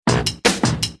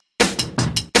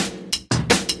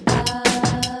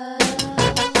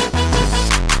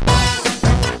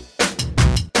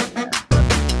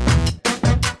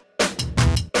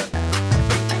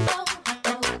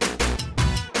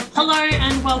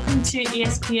welcome to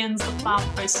ESPN's The Far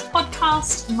Post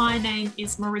podcast. My name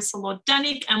is Marissa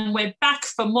Lord-Danik and we're back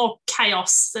for more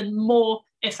chaos and more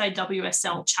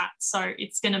FAWSL chat. So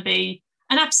it's going to be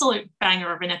an absolute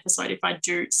banger of an episode if I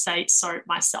do say so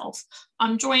myself.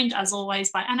 I'm joined as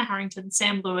always by Anna Harrington,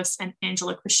 Sam Lewis and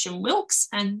Angela Christian Wilkes.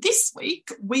 And this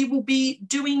week we will be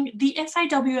doing the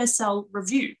FAWSL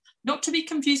review. Not to be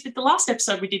confused with the last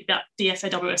episode we did about the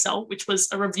FAWSL, which was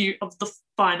a review of the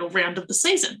final round of the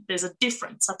season. There's a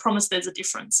difference. I promise there's a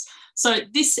difference. So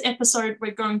this episode,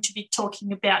 we're going to be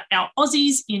talking about our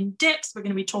Aussies in depth. We're going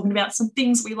to be talking about some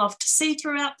things we love to see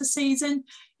throughout the season.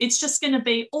 It's just going to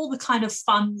be all the kind of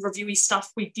fun reviewy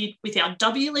stuff we did with our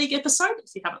W League episode.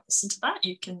 If you haven't listened to that,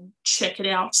 you can check it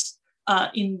out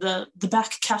in the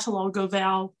back catalogue of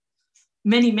our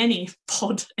many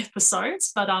pod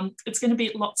episodes, but it's going to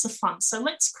be lots of fun. So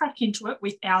let's crack into it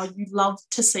with our You Love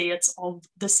to See It of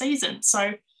the season.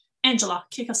 So Angela,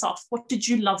 kick us off. What did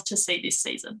you love to see this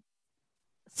season?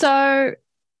 So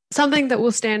something that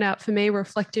will stand out for me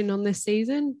reflecting on this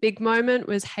season, big moment,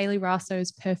 was Hayley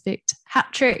Rasso's perfect hat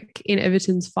trick in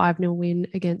Everton's 5-0 win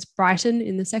against Brighton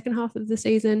in the second half of the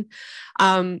season.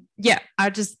 All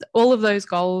of those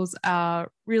goals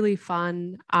are really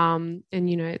fun. And,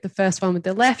 you know, the first one with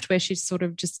the left where she sort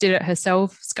of just did it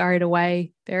herself, scurried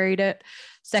away, buried it.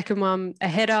 Second one, a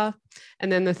header. And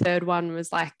then the third one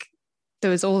was like,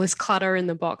 there was all this clutter in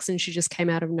the box and she just came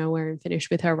out of nowhere and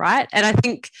finished with her right. And I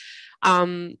think,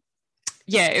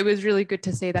 it was really good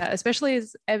to see that, especially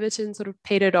as Everton sort of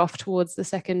petered off towards the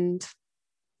second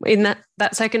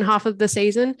second half of the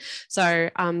season. So,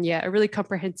 a really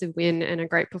comprehensive win and a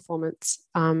great performance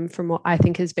from what I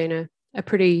think has been a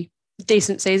pretty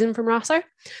decent season from Rasso.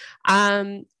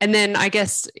 And then I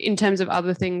guess in terms of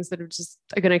other things that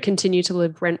are going to continue to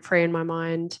live rent-free in my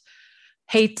mind,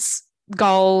 Heath's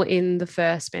goal in the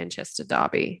first Manchester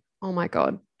derby. Oh my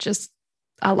God,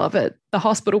 I love it. The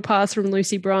hospital pass from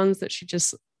Lucy Bronze that she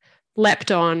just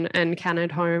leapt on and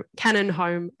cannoned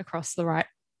home across the right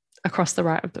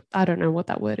of the, I don't know what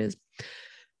that word is.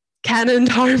 Cannoned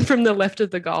home from the left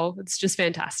of the goal. It's just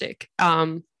fantastic.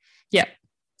 So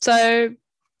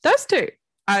those two.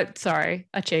 I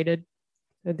cheated.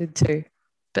 I did too.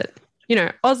 But, you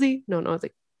know, Aussie,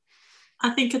 non-Aussie. I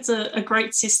think it's a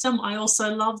great system. I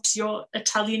also loved your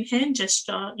Italian hand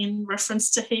gesture in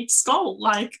reference to Heath's goal.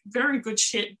 Like, very good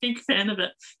shit. Big fan of it.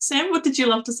 Sam, what did you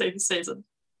love to see this season?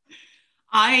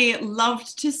 I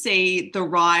loved to see the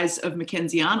rise of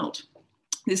Mackenzie Arnold.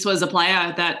 This was a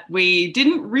player that we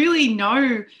didn't really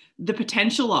know the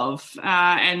potential of,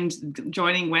 and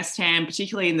joining West Ham,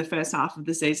 particularly in the first half of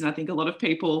the season, I think a lot of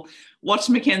people watched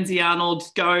Mackenzie Arnold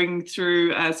going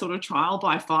through a sort of trial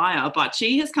by fire, but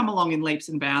she has come along in leaps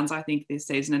and bounds, I think, this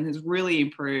season and has really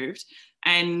improved.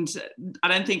 And I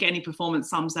don't think any performance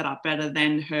sums that up better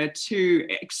than her two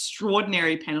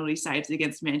extraordinary penalty saves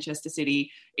against Manchester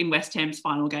City in West Ham's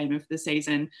final game of the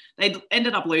season. They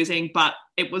ended up losing, but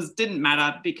it didn't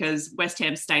matter because West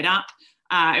Ham stayed up.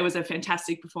 It was a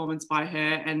fantastic performance by her.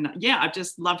 And I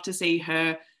just love to see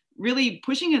her really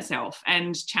pushing herself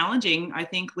and challenging, I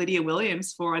think, Lydia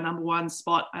Williams for a number one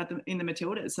spot in the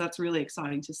Matildas. So that's really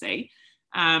exciting to see.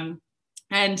 And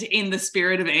in the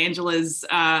spirit of Angela's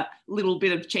little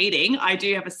bit of cheating, I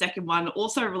do have a second one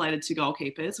also related to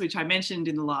goalkeepers, which I mentioned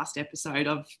in the last episode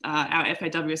of our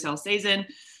FAWSL season,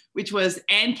 which was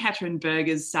Anne-Catherine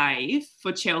Berger's save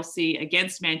for Chelsea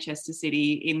against Manchester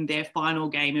City in their final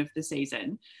game of the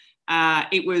season.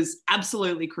 It was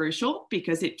absolutely crucial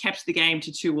because it kept the game to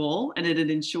 2-2 and it had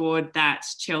ensured that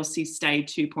Chelsea stayed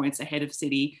 2 points ahead of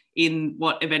City in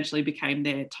what eventually became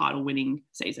their title-winning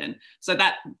season. So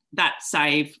that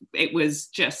save,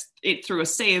 it threw a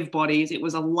sea of bodies. It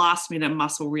was a last-minute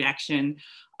muscle reaction.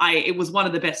 It was one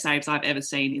of the best saves I've ever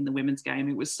seen in the women's game.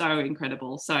 It was so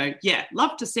incredible. So,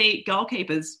 love to see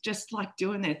goalkeepers just like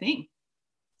doing their thing.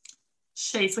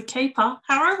 She's a keeper.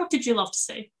 Harrow, what did you love to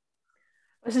see?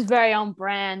 This is very on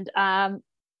brand. My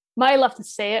love to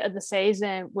see it of the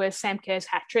season was Sam Kerr's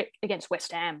hat trick against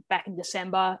West Ham back in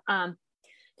December.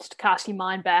 Just to cast your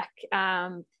mind back,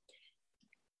 Sam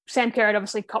Kerr had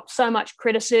obviously copped so much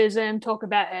criticism, talk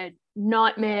about her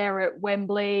nightmare at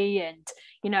Wembley and,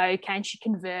 you know, can she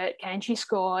convert? Can she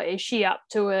score? Is she up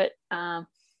to it?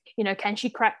 Can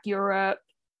she crack Europe?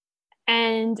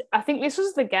 And I think this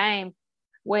was the game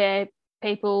where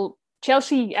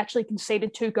Chelsea actually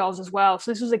conceded 2 goals as well.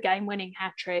 So this was a game-winning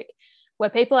hat trick where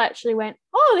people actually went,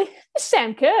 oh, this is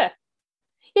Sam Kerr.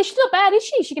 Yeah, she's not bad, is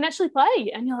she? She can actually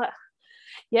play. And you're like,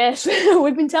 yes,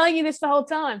 we've been telling you this the whole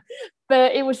time.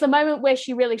 But it was the moment where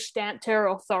she really stamped her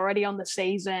authority on the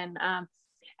season.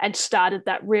 and started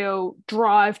that real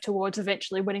drive towards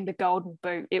eventually winning the Golden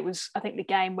Boot. It was, I think, the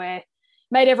game where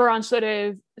made everyone sort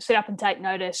of sit up and take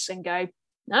notice and go,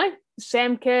 no,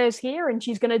 Sam Kerr's here and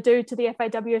she's going to do to the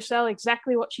FAWSL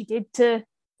exactly what she did to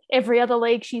every other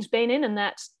league she's been in, and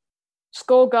that's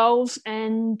score goals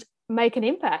and make an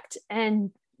impact. And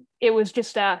it was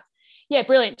just,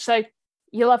 brilliant. So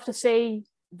you love to see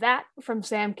that from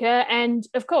Sam Kerr. And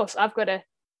of course, I've got to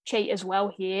cheat as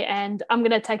well here, and I'm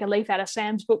going to take a leaf out of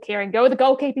Sam's book here and go with the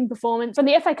goalkeeping performance from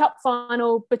the FA Cup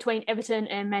final between Everton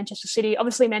and Manchester City.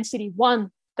 Obviously, Man City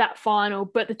won that final,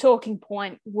 but the talking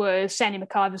point was Sandy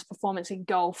McIver's performance in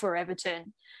goal for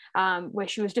Everton, where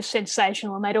she was just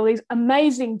sensational and made all these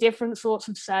amazing different sorts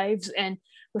of saves and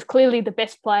was clearly the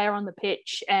best player on the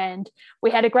pitch. And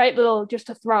we had a great little, just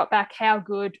to throw it back, how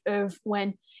good of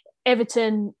when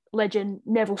Everton legend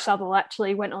Neville Southall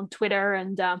actually went on Twitter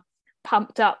and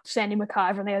pumped up Sandy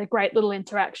McIver, and they had a great little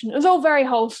interaction. It was all very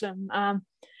wholesome,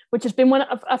 which has been one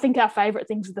of, I think, our favourite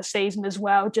things of the season as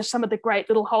well, just some of the great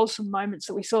little wholesome moments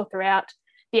that we saw throughout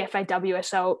the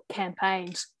FAWSL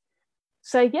campaigns.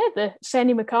 So, yeah, the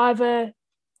Sandy McIver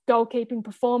goalkeeping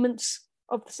performance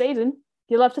of the season,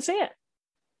 you love to see it.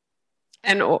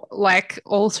 And like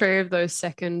all three of those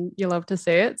second, you love to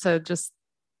see it. So just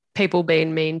people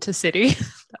being mean to City,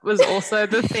 that was also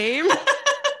the theme.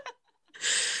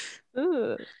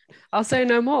 Ooh, I'll say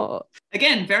no more.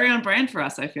 Again, very on brand for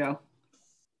us, I feel.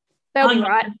 They'll be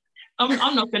right.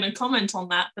 I'm not going to comment on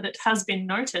that, but it has been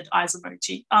noted, eyes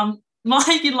emoji.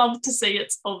 My you love to see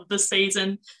it of the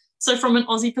season. So from an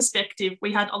Aussie perspective,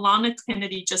 we had Alana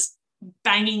Kennedy just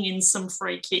banging in some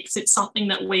free kicks. It's something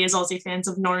that we as Aussie fans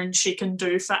have known she can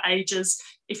do for ages.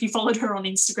 If you followed her on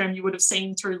Instagram, you would have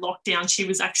seen through lockdown, she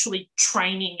was actually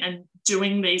training and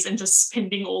doing these and just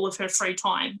spending all of her free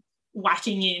time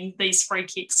whacking in these free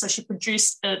kicks. So she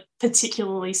produced a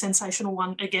particularly sensational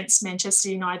one against Manchester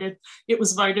United. It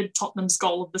was voted Tottenham's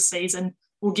goal of the season.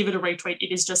 We'll give it a retweet.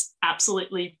 It is just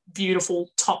absolutely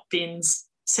beautiful, top bins,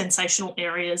 sensational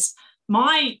areas.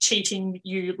 My cheating,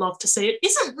 you love to see it,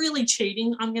 isn't really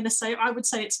cheating, I'm going to say. I would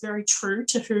say it's very true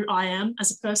to who I am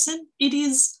as a person. It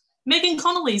is Megan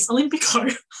Connolly's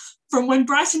Olympico. From when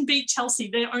Brighton beat Chelsea,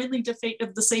 their only defeat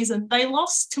of the season, they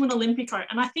lost to an Olympico.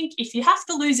 And I think if you have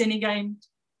to lose any game,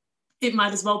 it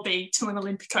might as well be to an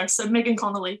Olympico. So Megan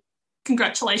Connolly,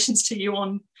 congratulations to you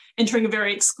on entering a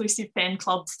very exclusive fan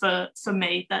club for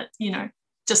me that, you know,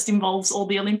 just involves all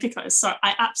the Olympicos. So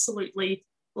I absolutely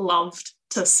loved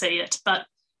to see it. But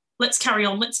let's carry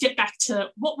on. Let's get back to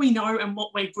what we know and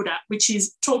what we're good at, which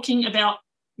is talking about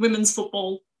women's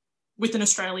football with an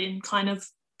Australian kind of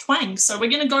twang. So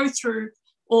we're going to go through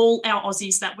all our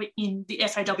Aussies that were in the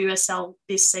FAWSL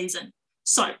this season.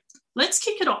 So let's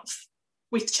kick it off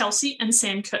with Chelsea and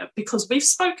Sam Kerr, because we've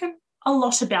spoken a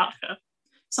lot about her.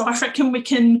 So I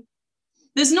reckon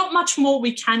there's not much more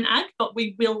we can add, but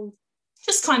we will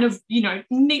just kind of, you know,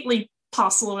 neatly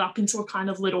parcel it up into a kind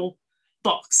of little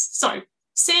box. So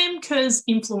Sam Kerr's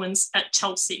influence at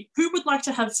Chelsea. Who would like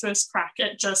to have first crack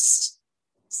at just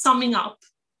summing up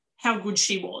how good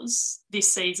she was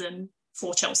this season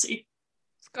for Chelsea?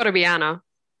 It's got to be Anna.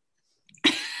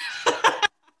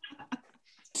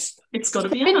 It's got to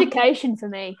be Anna. Vindication for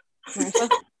me.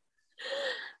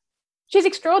 She's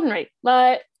extraordinary.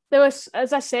 Like, there was,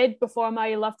 as I said before, I know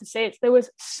you love to see it, there was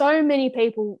so many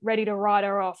people ready to write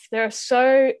her off. There are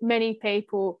so many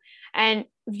people. And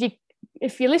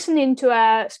if you listen into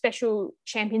our special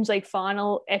Champions League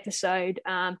final episode,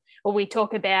 where we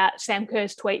talk about Sam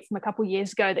Kerr's tweet from a couple of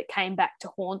years ago that came back to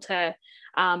haunt her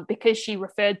because she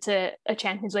referred to a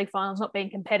Champions League finals not being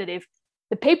competitive.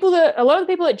 A lot of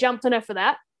the people that jumped on her for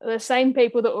that are the same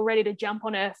people that were ready to jump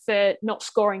on her for not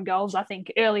scoring goals, I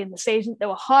think, early in the season. There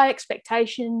were high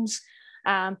expectations.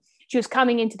 She was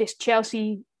coming into this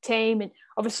Chelsea team, and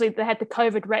obviously they had the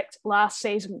COVID wrecked last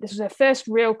season. This was her first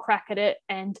real crack at it,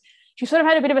 and she sort of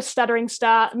had a bit of a stuttering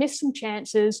start, missed some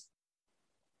chances.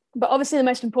 But obviously the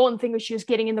most important thing was she was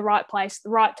getting in the right place at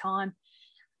the right time,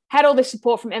 had all this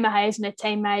support from Emma Hayes and her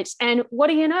teammates. And what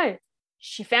do you know?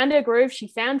 She found her groove, she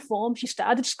found form, she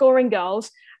started scoring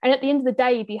goals. And at the end of the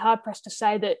day, you'd be hard-pressed to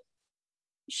say that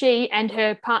she and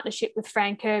her partnership with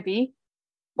Fran Kirby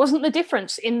wasn't the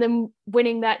difference in them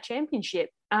winning that championship.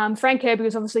 Fran Kirby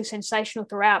was obviously sensational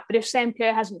throughout, but if Sam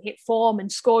Kerr hasn't hit form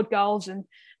and scored goals and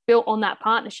built on that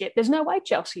partnership, there's no way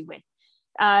Chelsea win.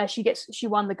 She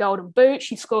won the Golden Boot.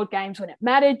 She scored games when it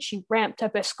mattered. She ramped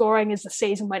up her scoring as the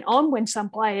season went on, when some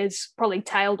players probably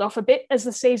tailed off a bit as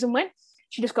the season went.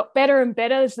 She just got better and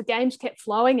better as the games kept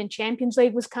flowing, and Champions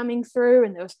League was coming through,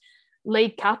 and there was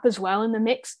League Cup as well in the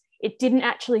mix. it didn't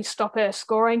actually stop her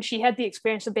scoring. She had the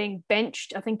experience of being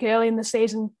benched, I think, early in the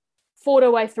season, fought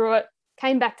her way through it,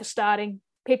 came back to starting,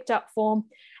 picked up form,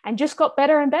 and just got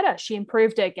better and better. She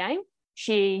improved her game.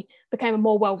 She became a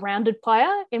more well-rounded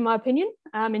player, in my opinion,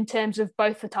 in terms of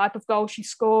both the type of goal she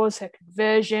scores, her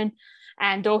conversion,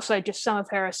 and also just some of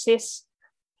her assists.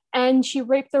 And she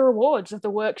reaped the rewards of the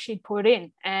work she'd put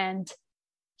in. And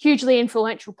hugely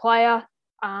influential player.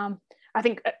 I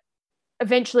think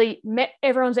eventually met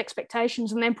everyone's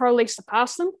expectations and then probably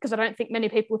surpassed them, because I don't think many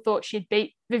people thought she'd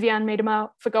beat Vivianne Miedema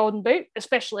for Golden Boot,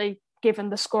 especially given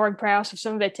the scoring prowess of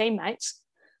some of her teammates.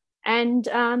 And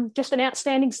just an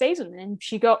outstanding season. And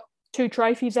she got 2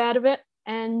 trophies out of it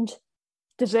and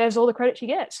deserves all the credit she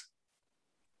gets.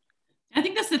 I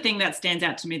think that's the thing that stands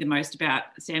out to me the most about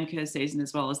Sam Kerr's season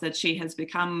as well, is that she has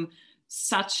become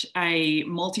such a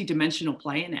multi-dimensional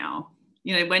player now.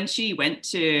 You know, when she went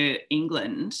to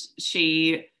England,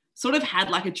 she sort of had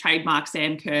like a trademark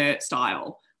Sam Kerr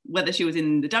style, whether she was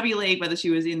in the W League, whether she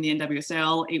was in the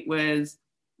NWSL, it was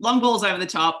long balls over the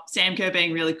top, Sam Kerr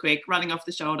being really quick, running off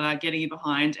the shoulder, getting in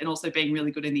behind, and also being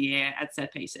really good in the air at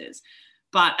set pieces.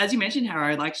 But as you mentioned,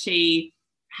 Harrow, like she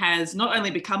has not only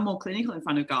become more clinical in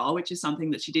front of goal, which is something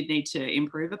that she did need to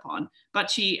improve upon, but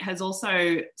she has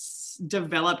also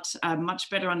developed a much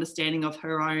better understanding of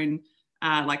her own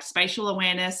like spatial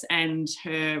awareness and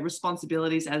her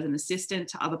responsibilities as an assistant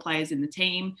to other players in the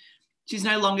team. She's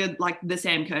no longer like the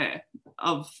Sam Kerr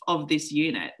of this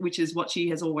unit, which is what she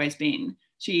has always been.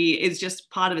 She is just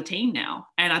part of a team now.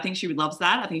 And I think she loves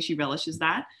that. I think she relishes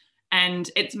that. And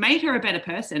it's made her a better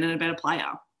person and a better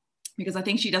player, because I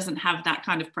think she doesn't have that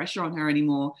kind of pressure on her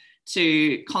anymore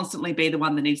to constantly be the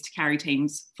one that needs to carry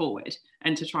teams forward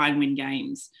and to try and win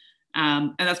games.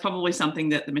 And that's probably something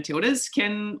that the Matildas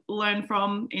can learn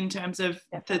from in terms of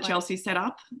the Chelsea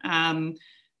setup,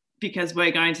 because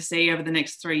we're going to see over the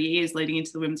next 3 years leading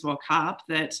into the Women's World Cup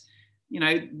that, you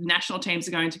know, national teams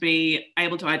are going to be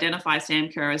able to identify Sam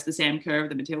Kerr as the Sam Kerr of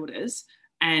the Matildas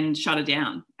and shut it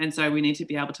down. And so we need to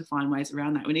be able to find ways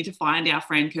around that. We need to find our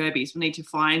Fran Kirby's. We need to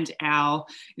find our,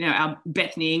 you know, our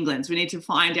Bethany Englands. We need to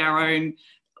find our own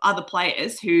other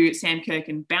players who Sam Kerr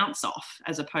can bounce off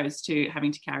as opposed to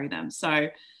having to carry them. So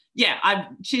yeah,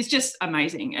 she's just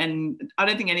amazing. And I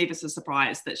don't think any of us are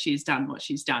surprised that she's done what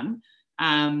she's done.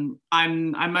 I'm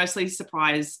mostly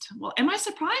surprised. Well, am I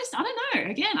surprised? I don't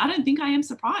know. Again, I don't think I am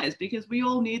surprised, because we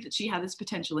all knew that she had this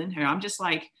potential in her. I'm just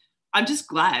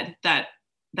glad that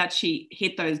she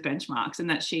hit those benchmarks and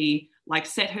that she like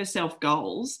set herself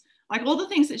goals. Like all the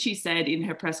things that she said in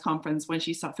her press conference when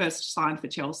she first signed for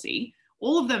Chelsea,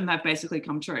 all of them have basically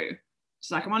come true.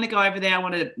 She's like, I want to go over there. I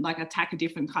want to like attack a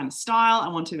different kind of style. I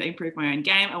want to improve my own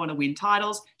game. I want to win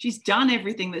titles. She's done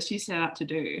everything that she set out to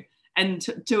do. And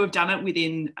to have done it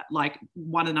within like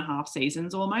 1.5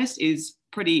 seasons almost is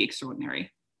pretty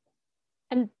extraordinary.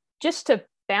 And just to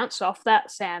bounce off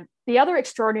that, Sam, the other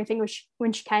extraordinary thing was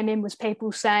when she came in was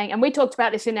people saying, and we talked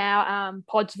about this in our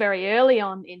pods very early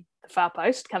on in the Far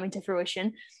Post coming to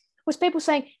fruition, was people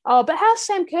saying, oh, but how's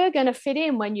Sam Kerr going to fit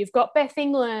in when you've got Beth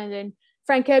England and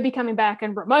Fran Kirby coming back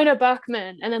and Ramona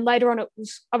Buckman, and then later on it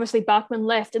was obviously Buckman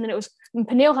left, and then it was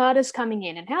Pernille Harder's coming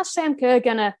in, and how's Sam Kerr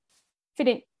going to fit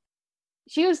in?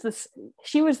 She was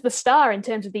the star in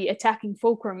terms of the attacking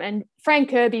fulcrum, and Fran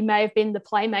Kirby may have been the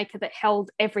playmaker that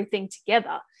held everything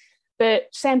together. But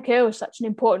Sam Kerr was such an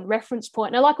important reference point.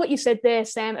 And I like what you said there,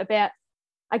 Sam, about,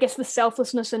 I guess, the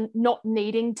selflessness and not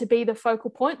needing to be the focal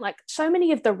point. Like so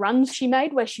many of the runs she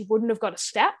made where she wouldn't have got a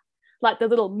stat, like the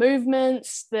little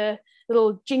movements, the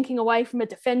little jinking away from a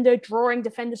defender, drawing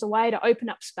defenders away to open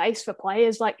up space for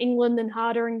players like England and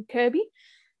Harder and Kirby.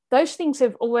 Those things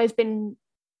have always been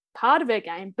part of her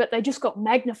game, but they just got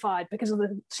magnified because of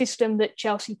the system that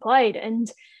Chelsea played. And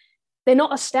they're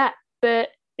not a stat, but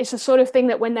it's the sort of thing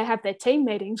that when they have their team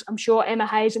meetings, I'm sure Emma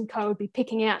Hayes and co would be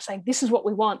picking out, saying, this is what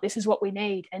we want, this is what we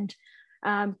need. And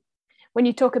when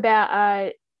you talk about,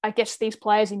 I guess, these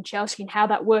players in Chelsea and how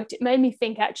that worked, it made me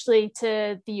think actually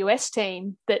to the US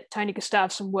team that Tony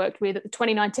Gustafsson worked with at the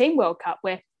 2019 World Cup,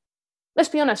 where, let's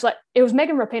be honest, like it was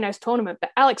Megan Rapinoe's tournament,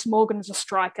 but Alex Morgan was a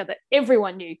striker that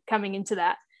everyone knew coming into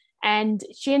that. And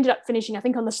she ended up finishing, I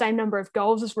think, on the same number of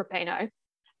goals as Rapinoe.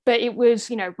 But it was,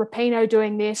 you know, Rapinoe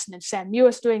doing this and then Sam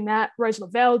Mewis doing that, Rose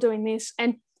Lavelle doing this.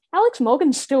 And Alex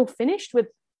Morgan still finished with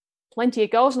plenty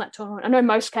of goals in that tournament. I know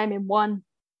most came in one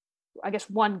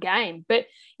game, but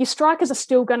your strikers are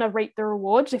still going to reap the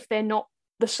rewards if they're not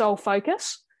the sole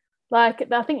focus.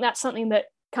 Like, I think that's something that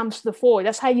comes to the fore.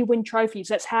 That's how you win trophies.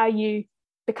 That's how you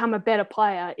become a better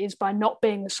player, is by not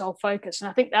being the sole focus. And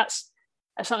I think that's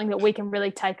something that we can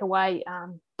really take away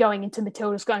going into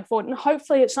Matildas going forward. And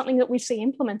hopefully it's something that we see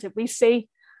implemented. We see,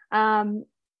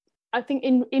 I think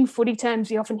in footy terms,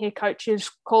 you often hear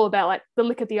coaches call about like the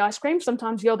lick of the ice cream.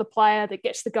 Sometimes you're the player that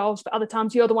gets the goals, but other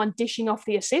times you're the one dishing off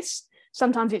the assists.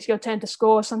 Sometimes it's your turn to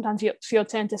score. Sometimes it's your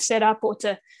turn to set up or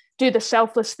to do the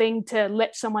selfless thing to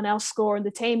let someone else score, and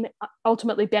the team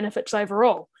ultimately benefits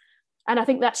overall. And I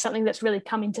think that's something that's really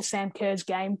come into Sam Kerr's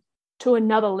game to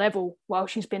another level while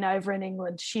she's been over in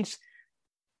England. She's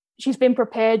been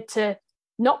prepared to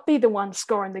not be the one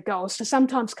scoring the goals, to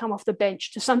sometimes come off the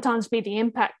bench, to sometimes be the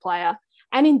impact player.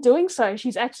 And in doing so,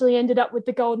 she's actually ended up with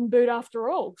the golden boot after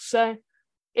all. So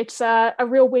it's a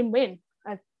real win-win.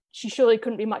 She surely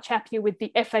couldn't be much happier with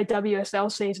the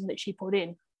FAWSL season that she put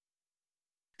in.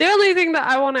 The only thing that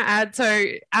I want to add, so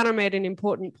Anna made an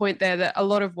important point there that a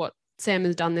lot of what Sam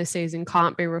has done this season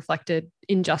can't be reflected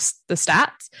in just the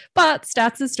stats, but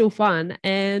stats are still fun.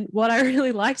 And what I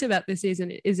really liked about this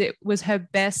season is it was her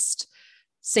best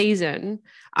season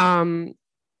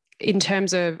in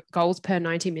terms of goals per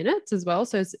 90 minutes as well.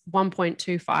 So it's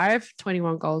 1.25,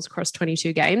 21 goals across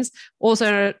 22 games.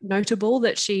 Also notable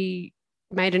that she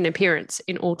made an appearance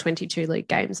in all 22 league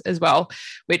games as well,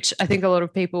 which I think a lot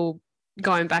of people,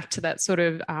 going back to that sort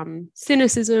of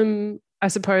cynicism, I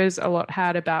suppose, a lot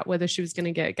had about whether she was going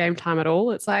to get game time at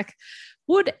all. It's like,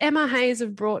 would Emma Hayes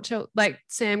have brought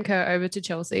Sam Kerr over to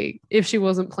Chelsea if she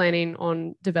wasn't planning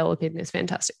on developing this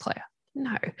fantastic player?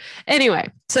 No. Anyway,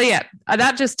 so yeah,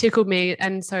 that just tickled me.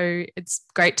 And so it's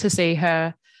great to see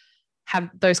her have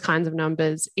those kinds of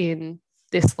numbers in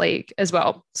this league as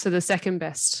well. So the second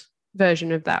best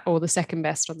version of that, or the second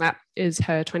best on that, is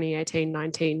her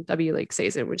 2018-19 W League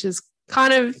season, which is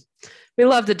kind of, we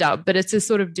love the dub, but it's a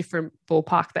sort of different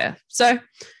ballpark there. So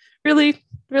really,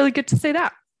 really good to see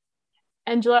that.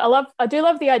 Angela, I do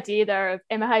love the idea though of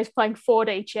Emma Hayes playing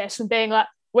 4D chess and being like,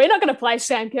 we're not going to play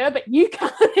Sam Kerr, but you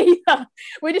can't either.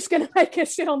 We're just going to make her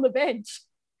sit on the bench.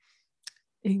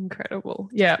 Incredible.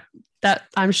 Yeah, that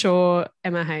I'm sure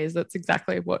Emma Hayes, that's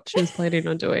exactly what she was planning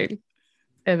on doing,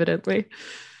 evidently.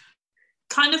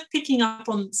 Kind of picking up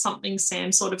on something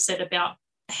Sam sort of said about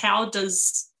how do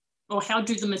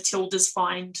the Matildas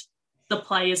find the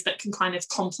players that can kind of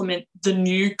complement the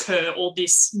new Kerr or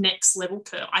this next level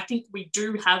Kerr. I think we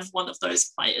do have one of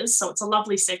those players. So it's a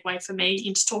lovely segue for me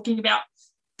into talking about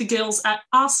the girls at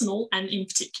Arsenal, and in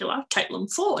particular,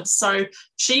 Caitlin Ford. So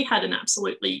she had an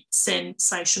absolutely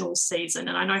sensational season.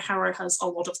 And I know Harrow has a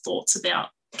lot of thoughts about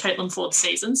Caitlin Ford's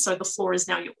season. So the floor is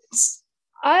now yours.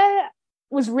 I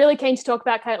was really keen to talk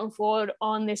about Caitlin Ford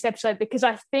on this episode because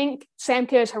I think Sam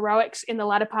Kerr's heroics in the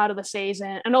latter part of the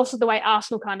season, and also the way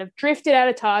Arsenal kind of drifted out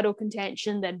of title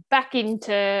contention, then back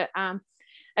into a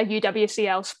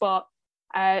UWCL spot,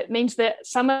 means that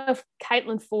some of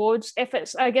Caitlin Ford's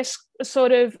efforts, I guess, are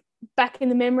sort of back in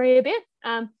the memory a bit.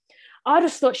 I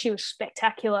just thought she was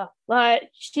spectacular. Like,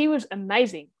 she was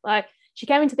amazing. Like, she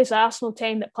came into this Arsenal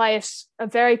team that plays a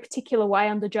very particular way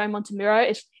under Joe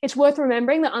Montemurro. It's worth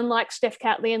remembering that unlike Steph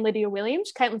Catley and Lydia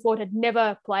Williams, Caitlin Ford had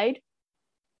never played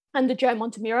under Joe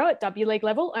Montemurro at W League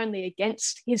level, only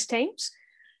against his teams.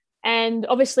 And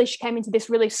obviously she came into this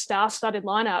really star-studded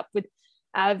lineup with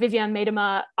Viviane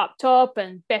Miedema up top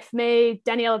and Beth Mead.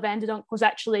 Daniela Vanderdonk was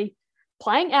actually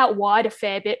playing out wide a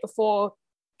fair bit before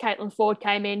Caitlin Ford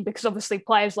came in, because obviously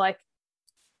players like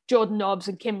Jordan Nobbs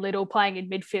and Kim Little playing in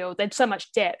midfield, they had so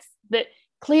much depth that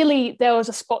clearly there was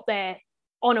a spot there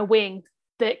on a wing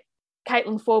that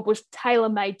Caitlin Ford was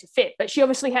tailor-made to fit, but she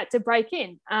obviously had to break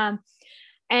in.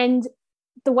 And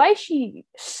the way she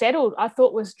settled, I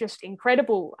thought, was just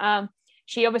incredible.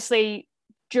 She obviously,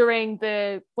 when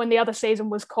the other season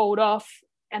was called off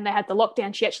and they had the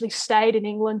lockdown, she actually stayed in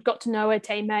England, got to know her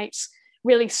teammates,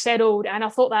 really settled, and I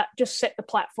thought that just set the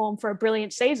platform for a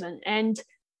brilliant season. And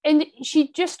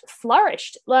she just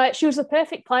flourished. Like, she was the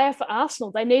perfect player for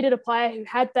Arsenal. They needed a player who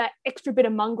had that extra bit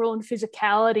of mongrel and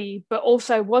physicality, but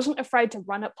also wasn't afraid to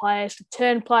run at players, to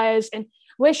turn players. And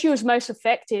where she was most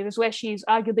effective is where she's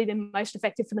arguably been most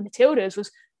effective for the Matildas,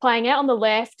 was playing out on the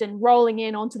left and rolling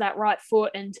in onto that right foot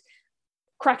and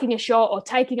cracking a shot or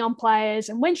taking on players.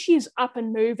 And when she's up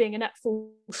and moving and at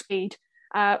full speed,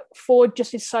 Ford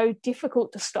just is so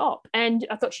difficult to stop. And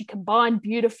I thought she combined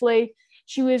beautifully.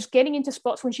 She was getting into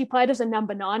spots when she played as a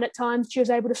number 9 at times. She was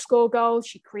able to score goals.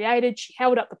 She created, she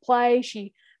held up the play.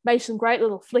 She made some great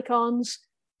little flick-ons.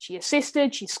 She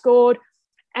assisted, she scored.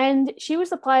 And she was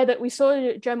the player that we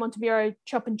saw Joe Montemurro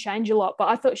chop and change a lot, but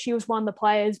I thought she was one of the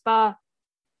players, bar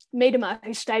Miedema,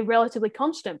 who stayed relatively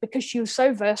constant because she was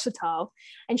so versatile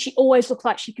and she always looked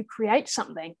like she could create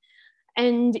something.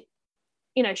 And,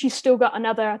 you know, she's still got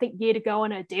another, I think, year to go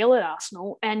on her deal at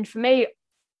Arsenal. And for me,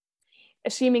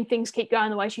 assuming things keep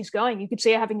going the way she's going, you could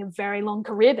see her having a very long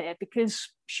career there because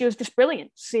she was just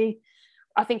brilliant. See,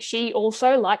 I think she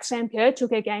also, like Sam Kerr,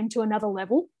 took her game to another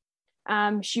level.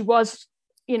 She was,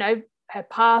 her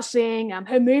passing,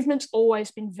 her movement's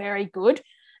always been very good,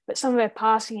 but some of her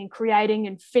passing and creating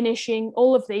and finishing,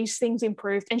 all of these things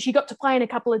improved. And she got to play in a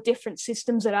couple of different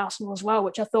systems at Arsenal as well,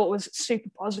 which I thought was super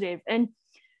positive. And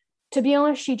to be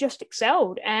honest, she just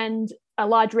excelled. And a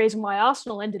large reason why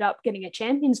Arsenal ended up getting a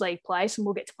Champions League place, and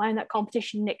we'll get to play in that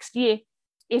competition next year,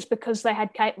 is because they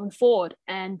had Caitlin Ford.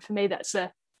 And for me, that's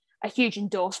a huge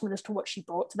endorsement as to what she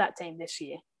brought to that team this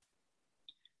year.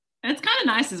 And it's kind of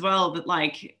nice as well that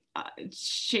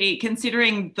she,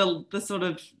 considering the sort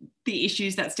of the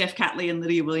issues that Steph Catley and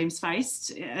Lydia Williams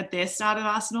faced at their start at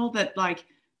Arsenal, that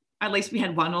at least we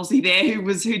had one Aussie there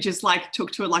who just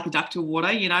took to it like a duck to water,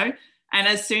 And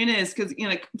as soon as, because,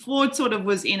 Ford sort of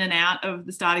was in and out of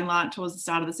the starting line towards the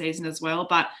start of the season as well.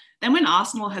 But then when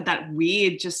Arsenal had that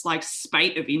weird, just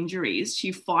spate of injuries,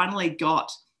 she finally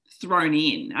got thrown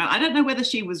in. I don't know whether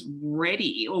she was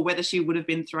ready or whether she would have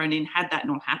been thrown in had that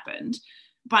not happened.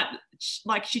 But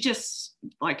she just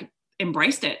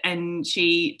embraced it, and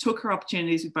she took her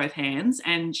opportunities with both hands,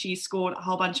 and she scored a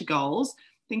whole bunch of goals.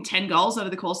 I think 10 goals over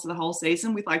the course of the whole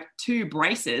season with 2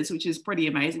 braces, which is pretty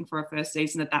amazing for her first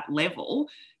season at that level,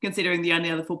 considering the only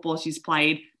other football she's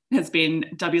played has been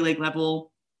W League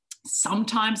level,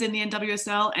 sometimes in the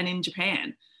NWSL and in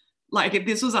Japan.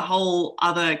 This was a whole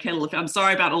other kettle of fish. I'm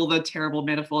sorry about all the terrible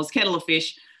metaphors, kettle of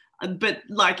fish, but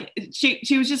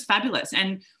she was just fabulous.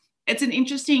 And it's an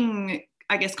interesting,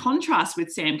 I guess, contrast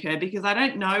with Sam Kerr, because I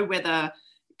don't know whether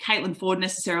Caitlin Ford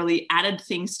necessarily added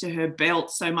things to her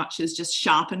belt so much as just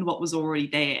sharpened what was already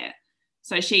there.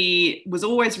 So she was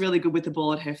always really good with the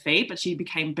ball at her feet, but she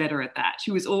became better at that. She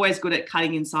was always good at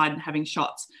cutting inside and having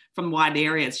shots from wide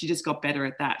areas. She just got better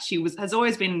at that. She has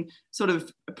always been sort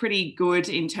of pretty good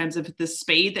in terms of the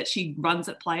speed that she runs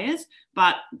at players,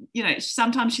 but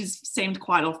sometimes she's seemed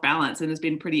quite off balance and has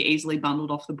been pretty easily bundled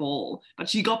off the ball. But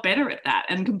she got better at that,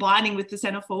 and combining with the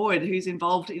centre forward who's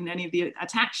involved in any of the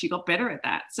attacks, she got better at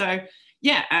that. So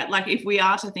yeah, if we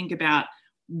are to think about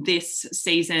this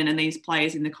season and these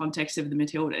players in the context of the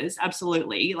Matildas,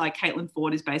 absolutely, Caitlin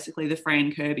Ford is basically the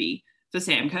Fran Kirby for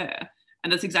Sam Kerr.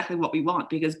 And that's exactly what we want,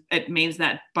 because it means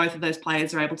that both of those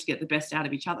players are able to get the best out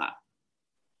of each other.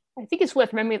 I think it's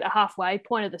worth remembering at the halfway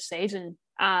point of the season,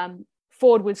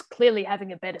 Ford was clearly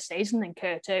having a better season than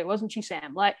Kerr too, wasn't she,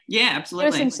 Sam? Yeah, absolutely. It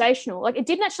was sensational. It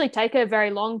didn't actually take her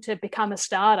very long to become a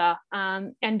starter.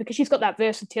 And because she's got that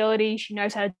versatility, she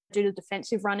knows how to do the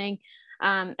defensive running.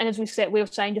 And as we were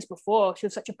saying just before, she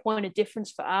was such a point of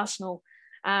difference for Arsenal.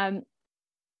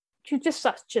 She was just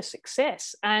such a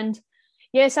success. And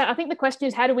yeah, so I think the question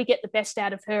is, how do we get the best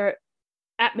out of her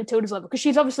at Matilda's level? Because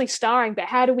she's obviously starring, but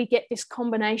how do we get this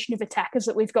combination of attackers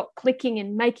that we've got clicking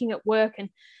and making it work and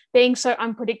being so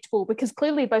unpredictable? Because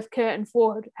clearly both Kerr and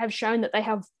Ford have shown that they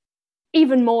have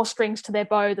even more strings to their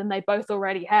bow than they both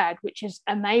already had, which is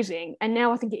amazing. And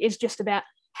now I think it is just about,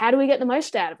 how do we get the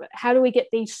most out of it? How do we get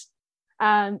these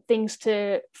things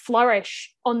to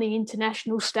flourish on the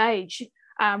international stage,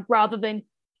 rather than,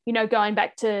 going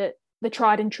back to the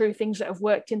tried and true things that have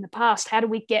worked in the past? How do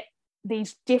we get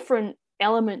these different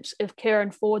elements of Kerr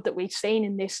and Ford that we've seen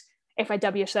in this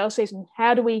FAWSL season?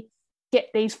 How do we get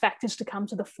these factors to come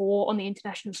to the fore on the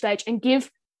international stage and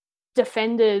give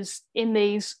defenders in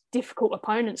these difficult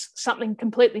opponents something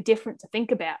completely different to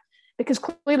think about? Because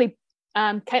clearly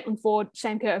Caitlin Ford,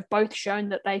 Sam Kerr have both shown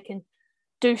that they can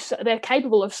do so, they're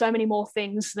capable of so many more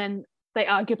things than they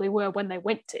arguably were when they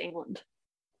went to England.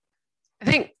 I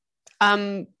think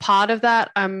part of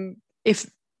that, if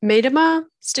Miedema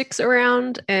sticks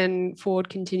around and Ford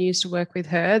continues to work with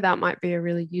her, that might be a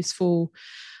really useful,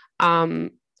 area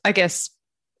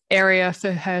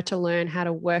for her to learn how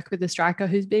to work with the striker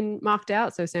who's been marked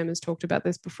out. So Sam has talked about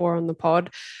this before on the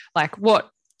pod, and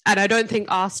I don't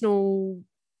think Arsenal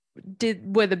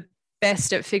were the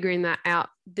best at figuring that out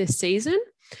this season.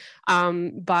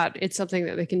 But it's something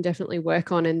that they can definitely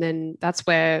work on. And then that's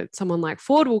where someone like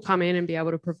Ford will come in and be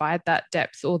able to provide that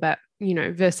depth or that,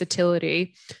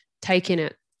 versatility, taking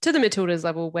it to the Matildas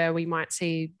level where we might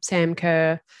see Sam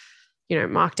Kerr,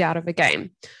 marked out of a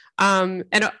game. And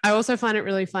I also find it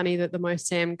really funny that the most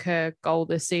Sam Kerr goal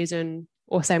this season,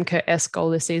 or Sam Kerr-esque goal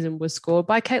this season, was scored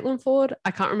by Caitlin Ford.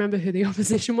 I can't remember who the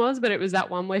opposition was, but it was that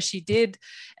one where she did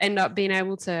end up being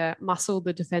able to muscle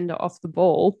the defender off the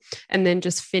ball and then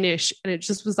just finish. And it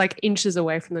just was inches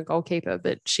away from the goalkeeper,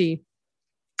 but she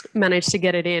managed to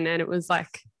get it in. And it was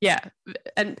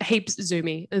and heaps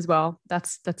zoomy as well.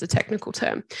 That's a technical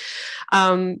term.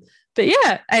 But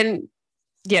yeah, and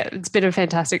yeah, it's been a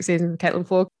fantastic season for Caitlin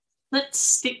Foord. Let's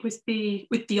stick with the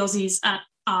Aussies at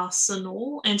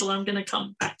Arsenal. Angela, I'm going to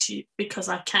come back to you because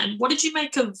I can. What did you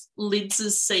make of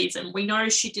Lids' season? We know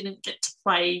she didn't get to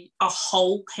play a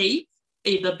whole heap,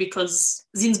 either because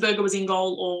Zinsberger was in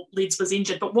goal or Lids was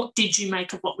injured, but what did you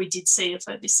make of what we did see of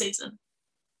her this season?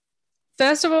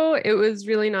 First of all, it was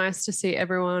really nice to see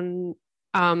everyone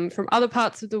from other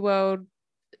parts of the world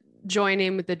join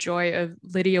in with the joy of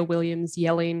Lydia Williams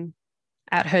yelling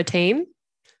at her team.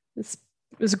 It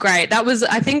was great. That was,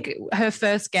 I think, her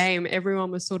first game. Everyone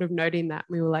was sort of noting that.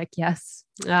 We were like, yes,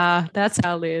 that's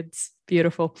our Lids.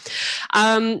 Beautiful.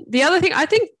 The other thing, I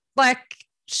think, like,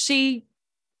 she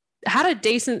had a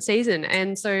decent season.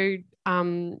 And so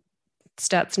stats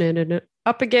nerded it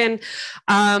up again.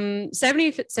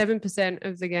 77%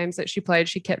 of the games that she played,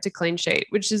 she kept a clean sheet,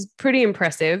 which is pretty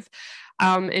impressive.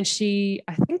 And she,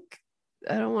 I think,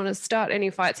 I don't want to start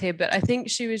any fights here, but I think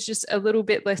she was just a little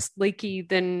bit less leaky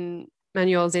than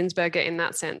Manuel Zinsberger in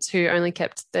that sense, who only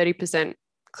kept 30%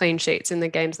 clean sheets in the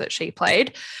games that she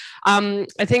played. I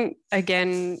think,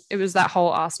 again, it was that whole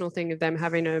Arsenal thing of them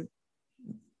having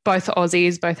both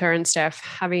Aussies, both her and Steph,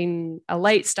 having a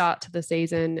late start to the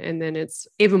season, and then it's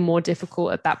even more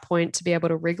difficult at that point to be able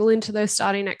to wriggle into those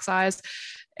starting XIs,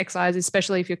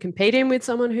 especially if you're competing with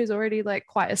someone who's already like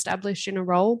quite established in a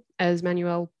role, as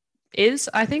Manuel is,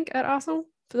 I think, at Arsenal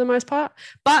for the most part.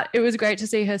 But it was great to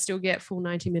see her still get full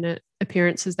 90-minute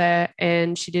appearances there,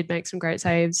 and she did make some great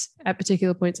saves at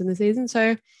particular points in the season.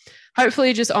 So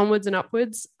hopefully just onwards and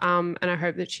upwards, and I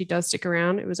hope that she does stick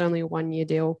around. It was only a 1-year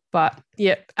deal, but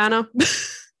yeah, Anna.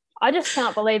 I just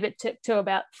can't believe it took to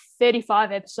about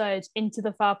 35 episodes into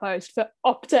the Far Post for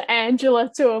Opta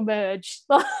Angela to emerge.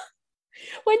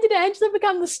 When did Angela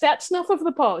become the stat snuff of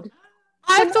the pod?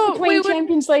 I thought between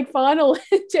Champions League final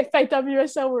and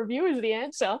FAWSL review is the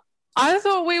answer. I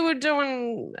thought we were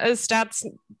doing a stats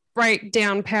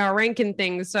breakdown power ranking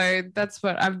thing. So that's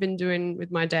what I've been doing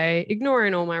with my day,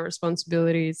 ignoring all my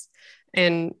responsibilities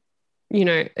and,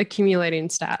 accumulating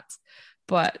stats.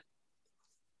 But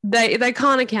they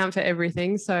can't account for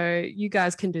everything. So you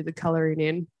guys can do the colouring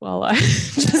in while I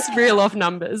just reel off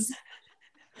numbers.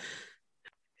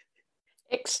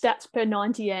 X stats per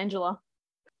 90, Angela.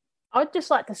 I would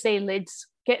just like to see Lids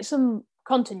get some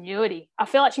continuity. I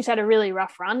feel like she's had a really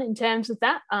rough run in terms of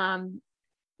that.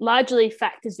 Largely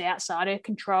factors outside her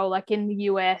control, like in the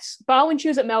US. But when she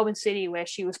was at Melbourne City, where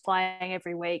she was playing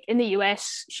every week, in the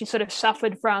US, she sort of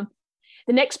suffered from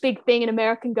the next big thing in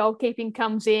American goalkeeping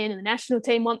comes in and the national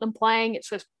team want them playing. It's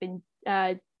just been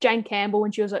Jane Campbell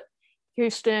when she was at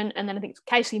Houston, and then I think it's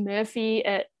Casey Murphy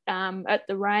at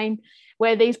the Reign,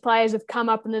 where these players have come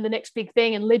up and then the next big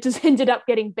thing, and Liz has ended up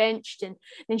getting benched, and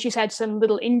then she's had some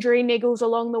little injury niggles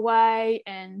along the way,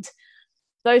 and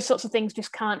those sorts of things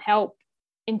just can't help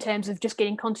in terms of just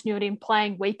getting continuity and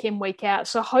playing week in, week out.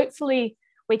 So hopefully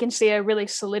we can see her really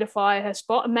solidify her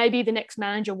spot, and maybe the next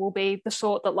manager will be the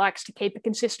sort that likes to keep a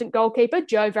consistent goalkeeper.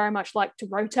 Joe very much liked to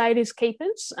rotate his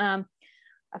keepers. I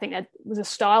think that was a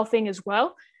style thing as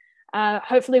well.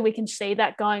 Hopefully we can see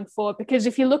that going forward, because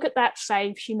if you look at that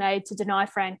save she made to deny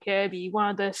Fran Kirby, one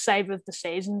of the Save of the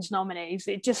Seasons nominees,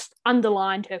 it just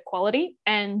underlined her quality,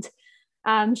 and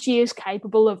she is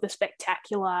capable of the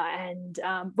spectacular. And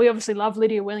we obviously love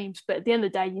Lydia Williams, but at the end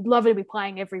of the day, you'd love her to be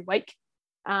playing every week,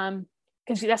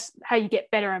 because that's how you get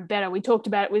better and better. We talked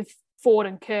about it with Ford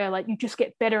and Kerr, like you just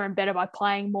get better and better by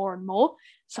playing more and more.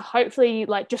 So hopefully,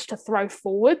 like, just to throw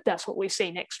forward, that's what we see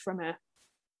next from her.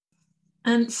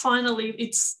 And finally,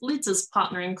 it's Lids'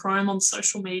 partner in crime on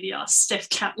social media, Steph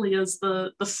Catley, as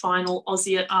the final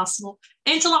Aussie at Arsenal.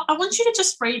 Angela, I want you to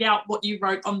just read out what you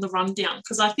wrote on the rundown,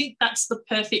 because I think that's the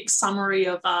perfect summary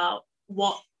of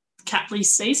what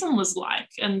Catley's season was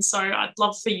like. And so I'd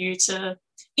love for you to,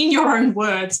 in your own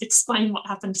words, explain what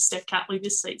happened to Steph Catley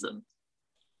this season.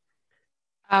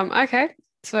 Okay,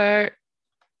 so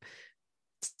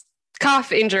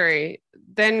calf injury,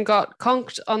 then got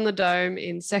conked on the dome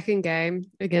in second game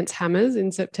against Hammers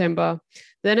in September,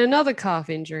 then another calf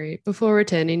injury before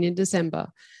returning in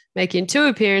December, making 2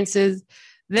 appearances,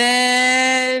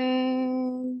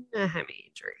 then a hammy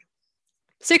injury.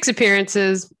 6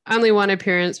 appearances, only 1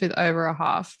 appearance with over a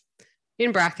half.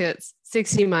 In brackets,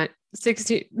 69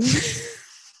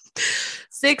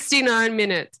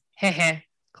 minutes. Heh,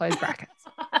 close brackets.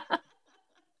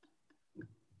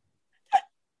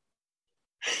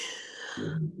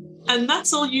 And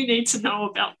that's all you need to know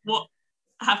about what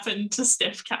happened to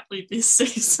Steph Catley this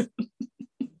season.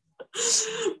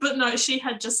 But no, she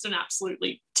had just an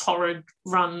absolutely torrid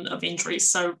run of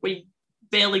injuries, so we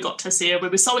barely got to see her. We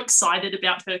were so excited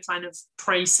about her kind of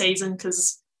pre-season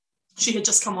because she had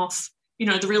just come off,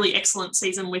 the really excellent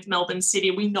season with Melbourne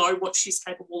City. We know what she's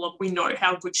capable of. We know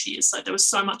how good she is. So there was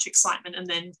so much excitement, and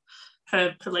then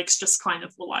her legs just kind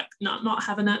of were like, no, not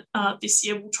having it this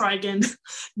year. We'll try again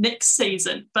next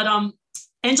season. But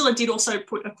Angela did also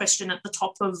put a question at the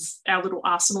top of our little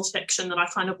Arsenal section that I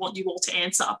kind of want you all to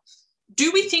answer.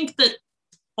 Do we think that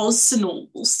Arsenal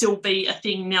will still be a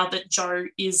thing now that Joe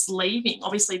is leaving?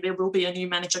 Obviously, there will be a new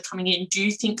manager coming in. Do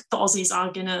you think the Aussies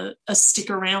are going to stick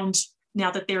around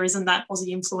now that there isn't that Aussie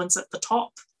influence at the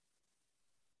top?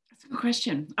 That's a good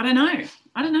question. I don't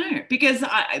know because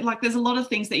there's a lot of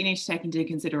things that you need to take into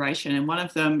consideration, and one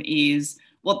of them is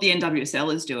what the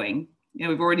NWSL is doing.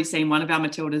 We've already seen one of our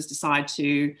Matildas decide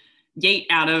to yeet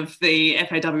out of the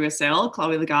FAWSL,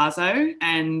 Chloe Lagazzo,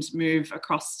 and move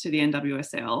across to the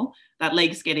NWSL. That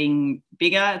league's getting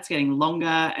bigger, it's getting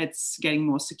longer, it's getting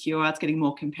more secure, it's getting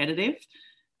more competitive.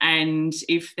 And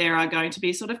if there are going to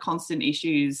be sort of constant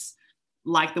issues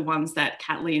like the ones that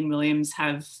Catley and Williams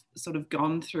have sort of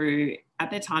gone through at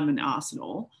their time in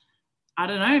Arsenal, I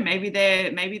don't know, maybe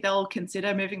they'll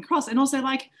consider moving across. And also,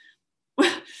 like,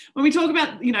 when we talk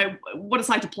about, what it's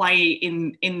like to play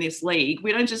in this league,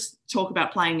 we don't just talk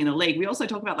about playing in a league. We also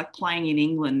talk about like playing in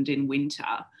England in winter.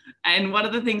 And one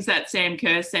of the things that Sam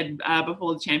Kerr said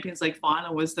before the Champions League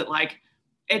final was that, like,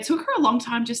 it took her a long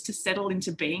time just to settle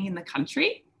into being in the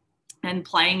country and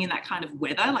playing in that kind of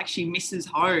weather. Like, she misses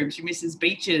home, she misses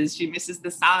beaches, she misses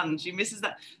the sun, she misses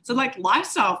that. So, like,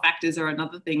 lifestyle factors are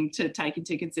another thing to take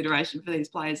into consideration for these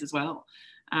players as well.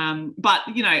 But,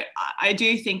 I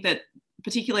do think that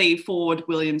particularly Ford,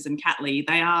 Williams and Catley,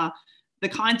 they are the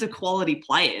kinds of quality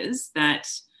players that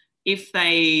if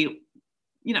they,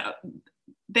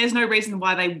 there's no reason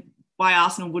why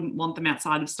Arsenal wouldn't want them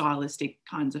outside of stylistic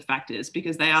kinds of factors,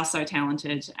 because they are so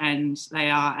talented and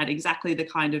they are at exactly the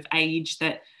kind of age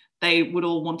that they would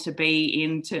all want to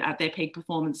be at their peak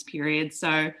performance period.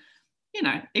 So,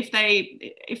 if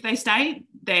they stay,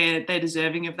 they're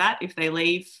deserving of that. If they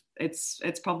leave,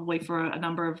 it's probably for a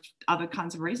number of other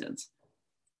kinds of reasons.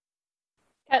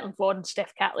 Caitlin Ford and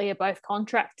Steph Catley are both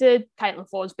contracted. Caitlin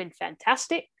Ford's been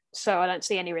fantastic, so I don't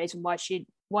see any reason why she'd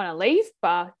want to leave,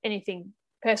 but anything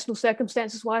personal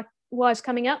circumstances wise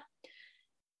coming up.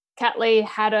 Catley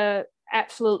had a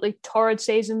absolutely torrid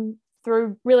season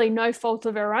through really no fault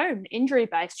of her own,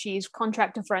 injury-based. She's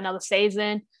contracted for another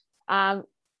season.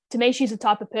 To me, she's the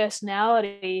type of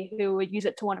personality who would use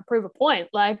it to want to prove a point.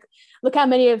 Like, look how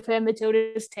many of her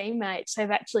Matilda's teammates have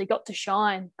actually got to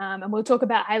shine. And we'll talk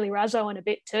about Hayley Raso in a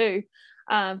bit too,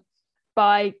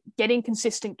 by getting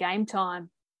consistent game time.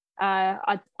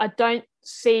 I don't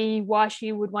see why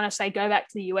she would want to say go back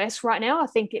to the US right now. I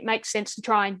think it makes sense to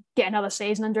try and get another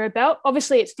season under her belt.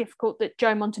 Obviously, it's difficult that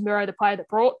Joe Montemuro, the player that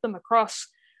brought them across,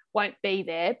 won't be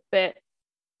there, but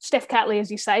Steph Catley,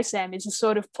 as you say, Sam, is the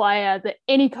sort of player that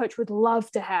any coach would love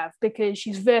to have because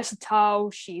she's versatile.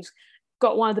 She's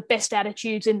got one of the best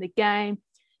attitudes in the game.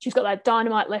 She's got that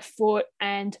dynamite left foot.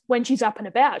 And when she's up and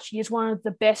about, she is one of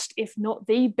the best, if not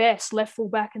the best, left full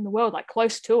back in the world, like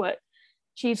close to it.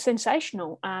 She's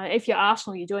sensational. If you're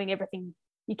Arsenal, you're doing everything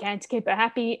you can to keep her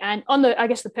happy. And on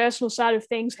the personal side of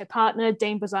things, her partner,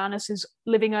 Dean Bazanis, is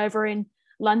living over in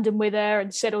London with her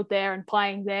and settled there and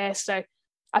playing there. So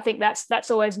I think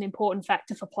that's always an important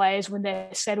factor for players when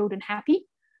they're settled and happy.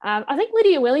 I think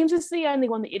Lydia Williams is the only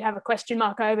one that you'd have a question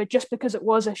mark over, just because it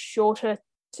was a shorter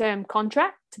term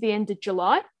contract to the end of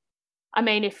July. I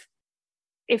mean,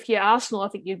 if you're Arsenal, I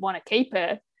think you'd want to keep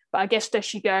her. But I guess does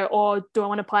she go, or do I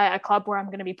want to play at a club where I'm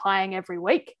going to be playing every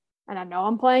week and I know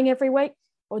I'm playing every week,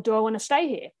 or do I want to stay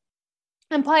here?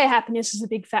 And player happiness is a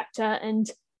big factor.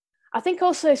 And I think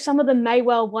also some of them may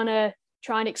well want to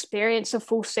try and experience a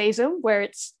full season where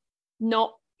it's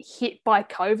not hit by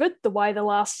COVID the way the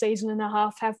last season and a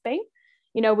half have been.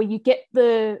 Where you get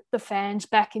the fans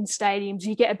back in stadiums,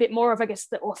 you get a bit more of, I guess,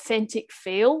 the authentic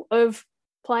feel of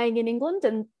playing in England,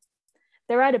 and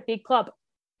they're at a big club.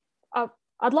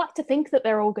 I'd like to think that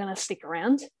they're all going to stick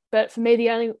around, but for me, the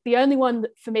only one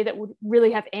for me that would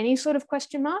really have any sort of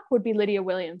question mark would be Lydia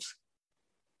Williams.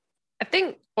 I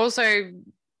think also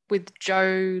with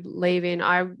Joe leaving,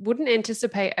 I wouldn't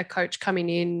anticipate a coach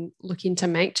coming in looking to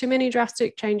make too many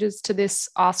drastic changes to this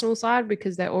Arsenal side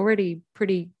because they're already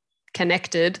pretty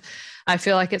connected. I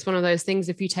feel like it's one of those things,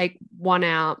 if you take one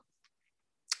out,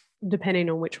 depending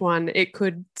on which one, it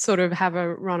could sort of have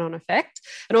a run-on effect.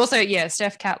 And also, yeah,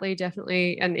 Steph Catley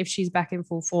definitely, and if she's back in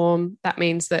full form, that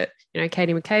means that,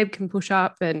 Katie McCabe can push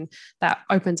up and that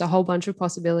opens a whole bunch of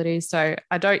possibilities. So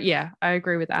I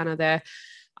agree with Anna there.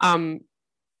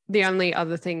 The only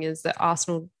other thing is that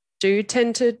Arsenal do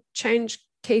tend to change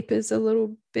keepers a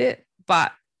little bit,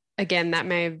 but again, that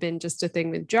may have been just a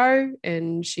thing with Jo,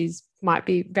 and she's might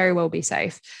be very well be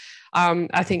safe.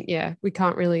 I think, yeah, we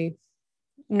can't really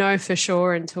know for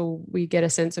sure until we get a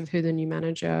sense of who the new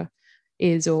manager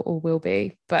is or will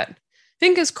be. But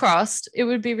fingers crossed, it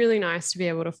would be really nice to be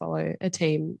able to follow a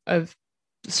team of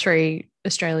 3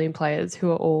 Australian players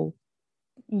who are all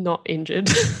not injured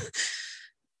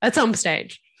at some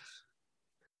stage.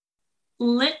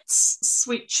 Let's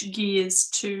switch gears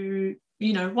to,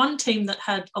 one team that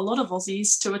had a lot of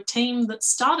Aussies to a team that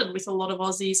started with a lot of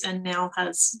Aussies and now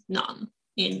has none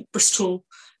in Bristol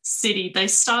City. They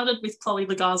started with Chloe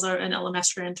Lagazzo and Ella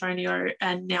Mastrantonio,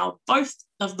 and now both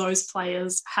of those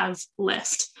players have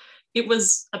left. It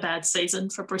was a bad season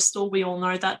for Bristol. We all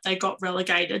know that they got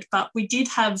relegated, but we did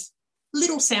have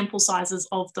little sample sizes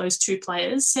of those 2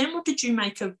 players. Sam, what did you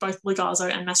make of both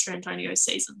Lagazzo and Mastrantonio's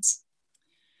seasons?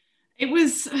 It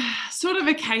was sort of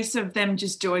a case of them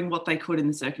just doing what they could in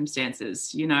the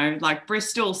circumstances, like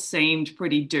Bristol seemed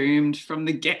pretty doomed from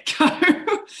the get-go.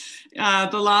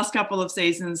 The last couple of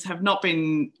seasons have not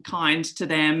been kind to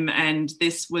them, and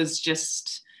this was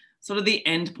just sort of the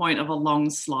end point of a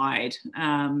long slide.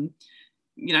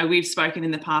 We've spoken in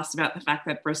the past about the fact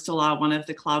that Bristol are one of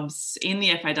the clubs in the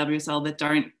FAWSL that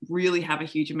don't really have a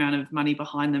huge amount of money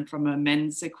behind them from a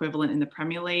men's equivalent in the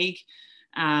Premier League.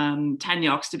 Tanya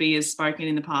Oxtoby has spoken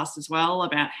in the past as well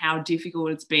about how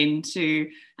difficult it's been to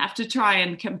have to try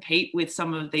and compete with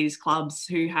some of these clubs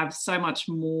who have so much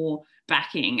more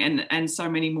backing and so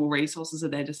many more resources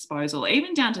at their disposal,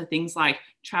 even down to things like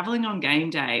traveling on game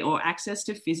day or access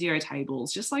to physio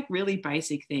tables, just like really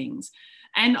basic things.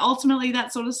 And ultimately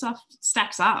that sort of stuff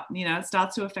stacks up, it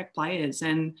starts to affect players.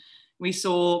 And we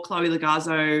saw Chloe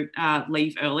Lagazzo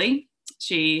leave early.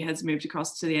 She has moved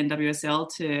across to the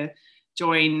NWSL to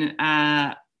join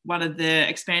one of the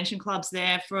expansion clubs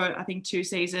there for, I think, 2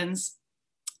 seasons.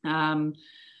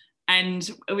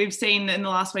 And we've seen in the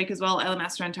last week as well, Ella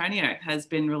Mastrantonio has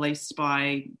been released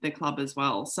by the club as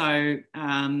well. So,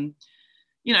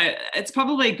 it's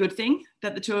probably a good thing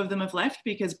that the 2 of them have left,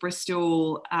 because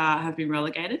Bristol have been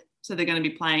relegated. So they're going to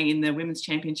be playing in the Women's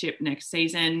Championship next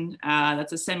season.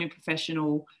 That's a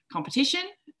semi-professional competition.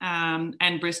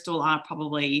 And Bristol are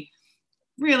probably,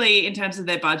 really, in terms of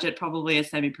their budget, probably a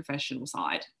semi-professional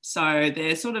side. So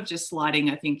they're sort of just sliding,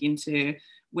 I think, into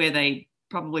where they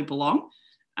probably belong.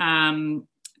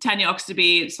 Tanya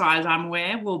Oxtoby, as far as I'm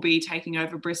aware, will be taking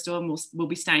over Bristol and will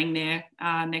be staying there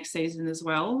next season as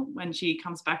well when she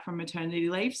comes back from maternity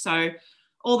leave. So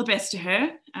all the best to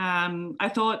her. I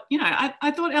thought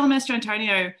Ella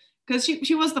Mastrantonio, because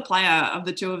she was the player of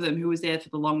the 2 of them who was there for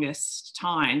the longest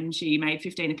time. She made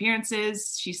 15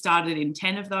 appearances. She started in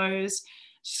 10 of those.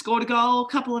 She scored a goal, a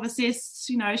couple of assists.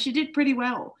 She did pretty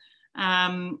well.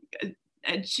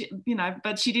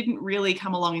 But she didn't really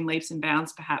come along in leaps and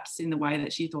bounds, perhaps, in the way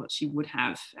that she thought she would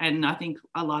have. And I think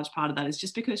a large part of that is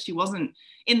just because she wasn't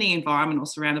in the environment or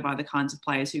surrounded by the kinds of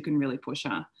players who can really push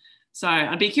her. So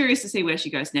I'd be curious to see where she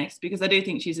goes next, because I do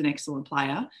think she's an excellent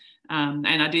player. And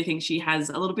I do think she has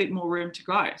a little bit more room to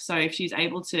grow. So if she's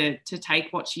able to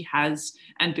take what she has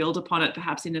and build upon it,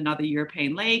 perhaps in another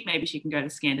European league, maybe she can go to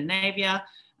Scandinavia.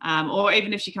 Or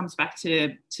even if she comes back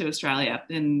to Australia,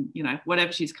 then,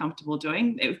 whatever she's comfortable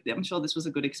doing, I'm sure this was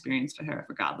a good experience for her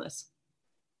regardless.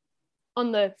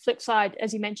 On the flip side,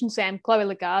 as you mentioned, Sam, Chloe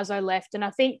Lagazzo left, and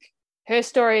I think her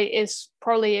story is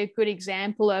probably a good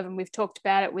example of, and we've talked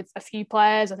about it with a few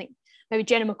players. I think maybe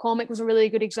Jenna McCormick was a really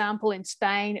good example in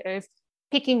Spain of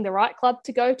picking the right club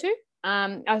to go to.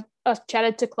 I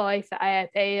chatted to Chloe for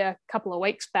AAP a couple of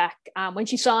weeks back when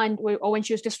she signed, or when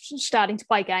she was just starting to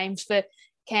play games for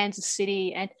Kansas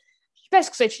City, and she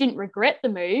basically said she didn't regret the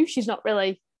move. She's not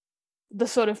really the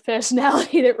sort of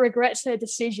personality that regrets her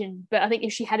decision, but I think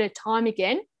if she had her time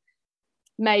again,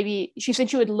 maybe she said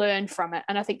she would learn from it,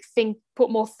 and I think put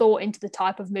more thought into the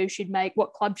type of move she'd make,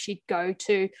 what club she'd go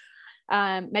to,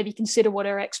 maybe consider what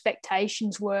her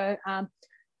expectations were.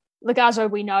 Lagazzo,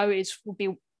 we know,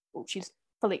 she's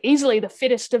probably easily the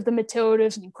fittest of the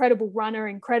Matildas, an incredible runner,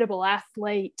 incredible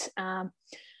athlete,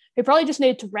 who probably just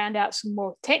needed to round out some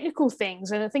more technical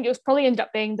things. And I think it was probably ended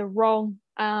up being the wrong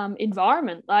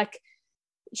environment. Like,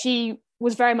 she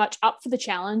was very much up for the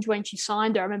challenge when she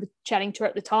signed her. I remember chatting to her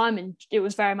at the time, and it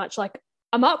was very much like,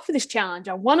 I'm up for this challenge.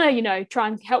 I want to, try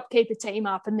and help keep a team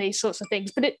up and these sorts of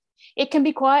things. But it can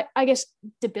be quite, I guess,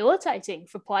 debilitating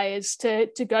for players to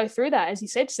go through that, as you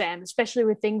said, Sam, especially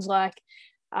with things like,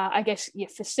 I guess, your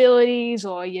facilities,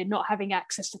 or you're not having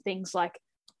access to things like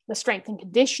the strength and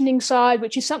conditioning side,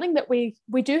 which is something that we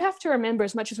do have to remember.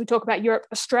 As much as we talk about Europe,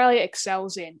 Australia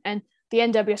excels in, and the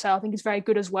NWSL I think is very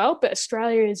good as well, but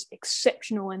Australia is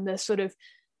exceptional in the sort of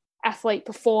athlete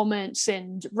performance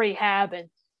and rehab and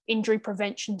injury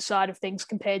prevention side of things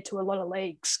compared to a lot of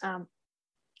leagues.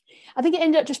 I think it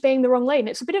ended up just being the wrong league. And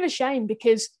it's a bit of a shame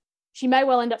because she may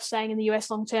well end up staying in the US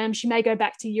long term. She may go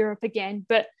back to Europe again.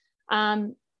 But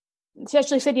she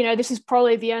actually said, this is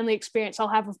probably the only experience I'll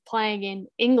have of playing in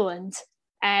England.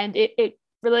 And it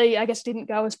really, I guess, didn't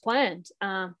go as planned.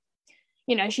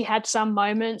 She had some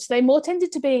moments. They more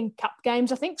tended to be in cup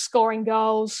games, I think, scoring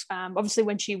goals. Obviously,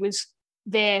 when she was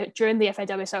there during the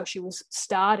FAWSL, she was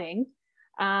starting,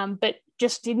 but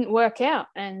just didn't work out.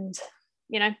 And,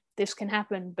 this can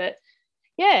happen. But,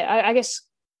 yeah, I guess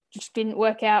just didn't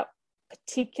work out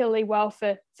particularly well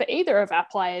for either of our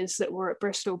players that were at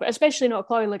Bristol, but especially not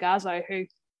Chloe Lagazzo, who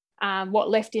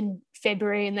left in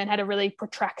February and then had a really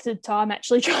protracted time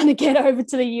actually trying to get over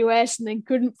to the US and then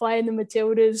couldn't play in the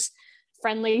Matildas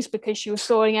friendlies because she was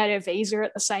sorting out her visa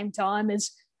at the same time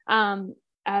as the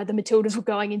Matildas were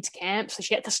going into camp. So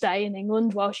she had to stay in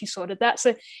England while she sorted that. So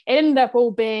it ended up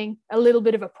all being a little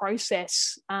bit of a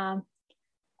process.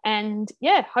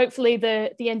 Hopefully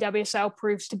the NWSL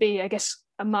proves to be, I guess,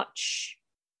 a much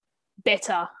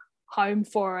better home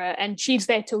for her, and she's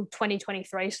there till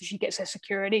 2023, so she gets her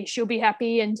security. She'll be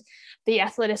happy, and the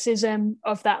athleticism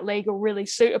of that league will really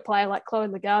suit a player like Chloe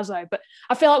Lagazzo. But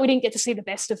I feel like we didn't get to see the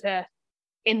best of her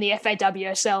in the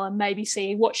FAWSL and maybe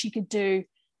see what she could do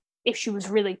if she was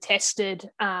really tested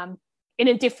in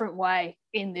a different way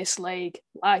in this league,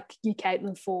 like your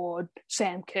Caitlin Ford,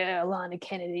 Sam Kerr, Alana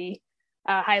Kennedy,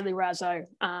 Hayley Raso.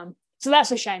 So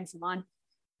that's a shame for mine.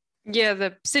 Yeah,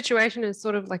 the situation is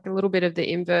sort of like a little bit of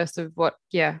the inverse of what,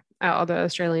 our other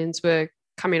Australians were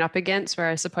coming up against, where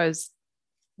I suppose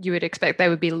you would expect they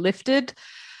would be lifted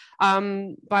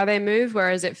by their move,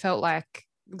 whereas it felt like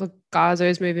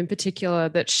Lagazzo's move in particular,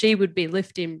 that she would be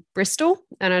lifting Bristol,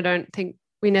 and I don't think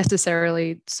we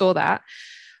necessarily saw that.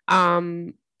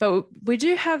 But we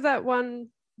do have that one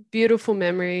beautiful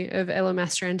memory of Ella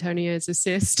Mastrantonio's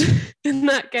assist in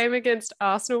that game against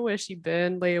Arsenal where she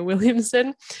burned Leah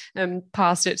Williamson and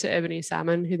passed it to Ebony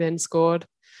Salmon, who then scored.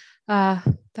 That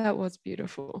was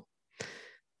beautiful.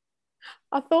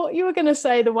 I thought you were going to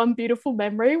say the one beautiful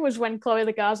memory was when Chloe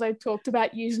Lagazzo talked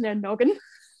about using her noggin.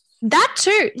 That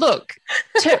too. Look,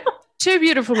 two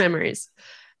beautiful memories.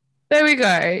 There we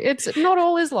go. It's not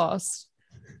all is lost.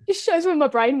 Just shows where my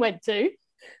brain went to.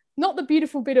 Not the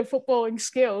beautiful bit of footballing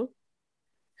skill.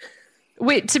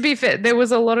 Wait, to be fair, there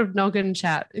was a lot of noggin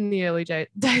chat in the early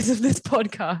days of this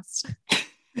podcast.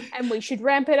 And we should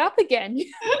ramp it up again.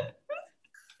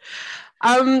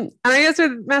 And I guess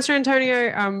with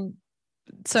Mastrantonio,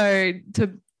 so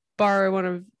to borrow one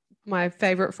of my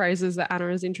favourite phrases that Anna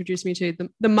has introduced me to,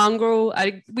 the mongrel,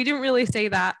 we didn't really see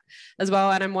that as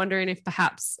well. And I'm wondering if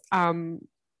perhaps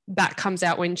that comes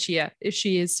out when if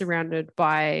she is surrounded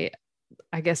by,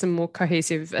 I guess, a more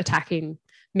cohesive attacking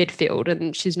midfield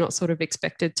and she's not sort of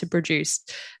expected to produce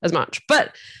as much.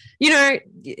 But,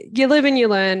 you live and you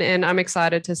learn, and I'm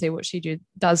excited to see what she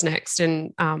does next.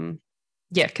 And,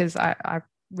 because I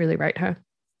really rate her.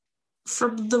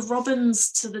 From the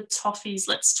Robins to the Toffees,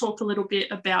 let's talk a little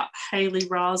bit about Hayley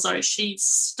Raso. She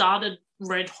started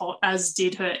red hot, as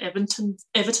did her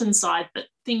Everton side, but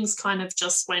things kind of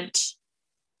just went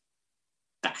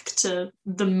back to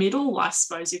the middle, I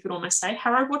suppose you could almost say.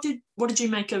 Harrow, what did you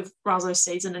make of Raso's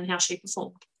season and how she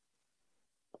performed?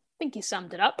 I think you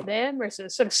summed it up there.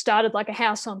 Marissa sort of started like a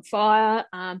house on fire,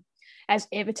 as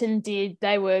Everton did.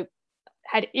 They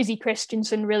had Izzy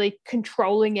Christensen really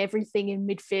controlling everything in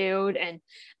midfield, and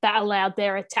that allowed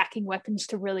their attacking weapons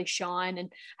to really shine.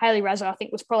 And Hayley Raso, I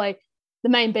think, was probably the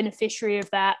main beneficiary of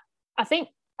that. I think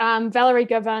Valerie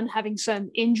Govan having some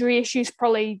injury issues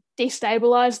probably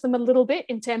destabilised them a little bit,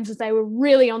 in terms of they were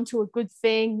really onto a good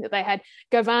thing, that they had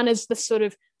Govan as the sort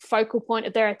of focal point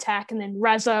of their attack, and then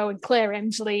Raso and Claire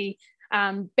Emsley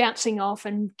bouncing off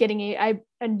and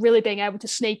and really being able to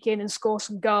sneak in and score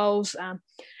some goals.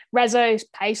 Raso's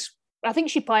pace, I think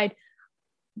she played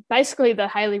basically the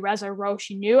Hayley Raso role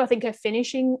she knew. I think her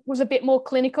finishing was a bit more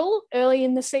clinical early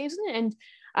in the season, and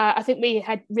I think we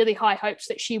had really high hopes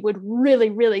that she would really,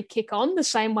 really kick on the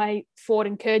same way Ford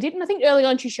and Kerr did. And I think early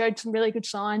on she showed some really good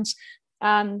signs,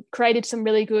 created some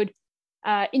really good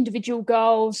individual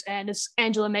goals, and as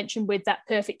Angela mentioned, with that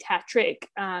perfect hat trick,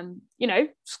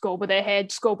 scored with her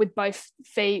head, scored with both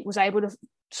feet, was able to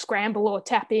scramble or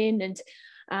tap in,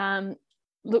 and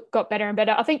got better and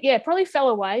better. I think, probably fell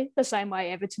away the same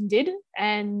way Everton did.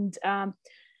 And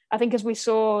I think as we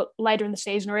saw later in the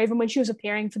season, or even when she was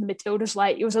appearing for the Matildas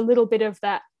late, it was a little bit of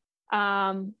that,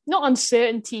 not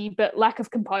uncertainty, but lack of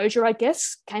composure, I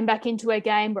guess, came back into her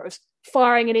game, where it was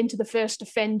firing it into the first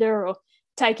defender or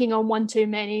taking on one too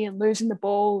many and losing the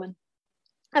ball. And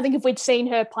I think if we'd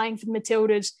seen her playing for the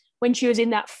Matildas when she was in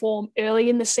that form early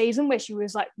in the season, where she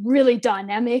was like really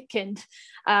dynamic and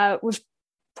was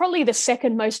probably the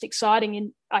second most exciting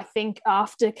in, I think,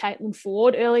 after Caitlin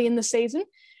Ford early in the season,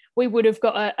 we would have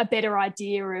got a better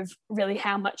idea of really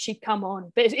how much she'd come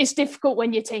on. But it's difficult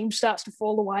when your team starts to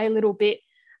fall away a little bit,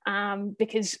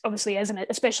 because obviously,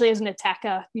 especially as an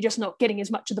attacker, you're just not getting as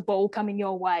much of the ball coming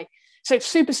your way. So it's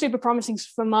super, super promising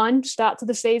for mine start to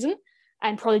the season,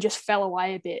 and probably just fell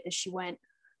away a bit as she went.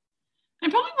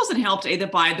 And probably wasn't helped either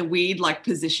by the weird like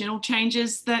positional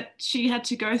changes that she had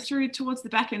to go through towards the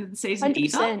back end of the season 100%.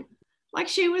 either. Like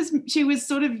she was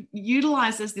sort of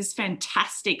utilised as this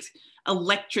fantastic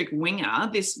electric winger,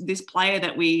 this player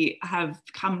that we have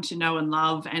come to know and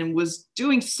love, and was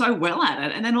doing so well at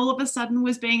it, and then all of a sudden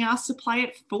was being asked to play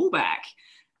at fullback,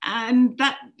 and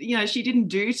that, you know, she didn't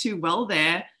do too well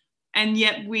there, and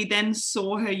yet we then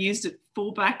saw her used at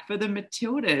fullback for the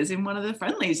Matildas in one of the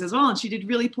friendlies as well, and she did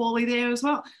really poorly there as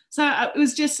well. So it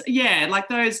was just, yeah, like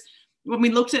those, when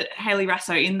we looked at Hayley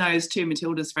Raso in those two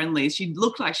Matildas friendlies, she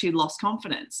looked like she'd lost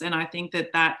confidence, and I think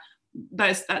that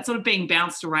sort of being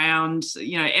bounced around,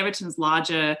 you know, Everton's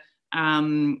larger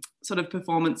sort of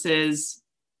performances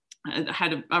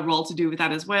had a role to do with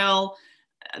that as well.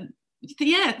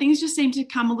 Yeah, things just seem to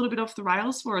come a little bit off the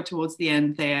rails for her towards the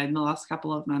end there in the last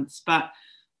couple of months. But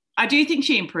I do think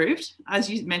she improved. As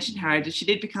you mentioned, Harry, she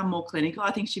did become more clinical.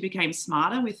 I think she became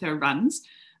smarter with her runs.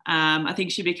 I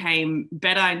think she became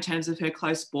better in terms of her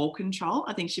close ball control.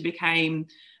 I think she became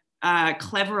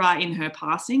cleverer in her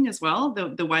passing as well.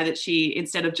 The way that she,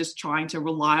 instead of just trying to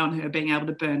rely on her being able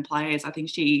to burn players, I think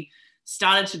she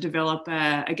started to develop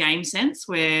a game sense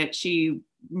where she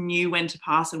knew when to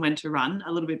pass and when to run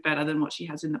a little bit better than what she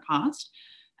has in the past.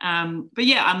 But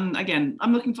yeah, I'm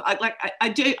looking for, I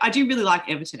do really like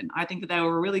Everton. I think that they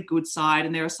were a really good side,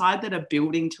 and they're a side that are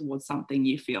building towards something,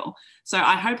 you feel. So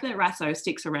I hope that Raso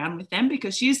sticks around with them,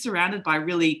 because she's surrounded by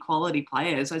really quality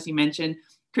players, as you mentioned,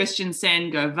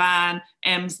 Christensen, Govan,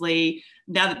 Emsley.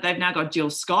 Now that they've now got Jill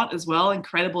Scott as well,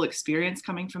 incredible experience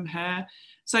coming from her.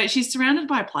 So she's surrounded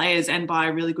by players and by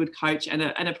a really good coach and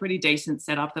a pretty decent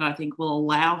setup that I think will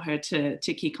allow her to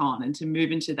kick on and to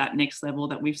move into that next level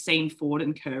that we've seen Ford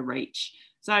and Kerr reach.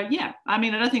 So, yeah, I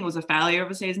mean, I don't think it was a failure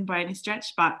of a season by any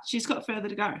stretch, but she's got further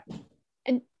to go.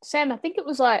 And Sam, I think it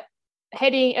was like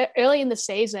heading early in the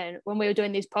season when we were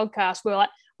doing these podcasts, we were like,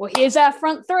 well, here's our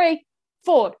front three,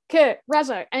 Ford, Kerr,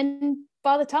 Raso. And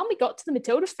by the time we got to the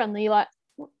Matildas friendly, you're like,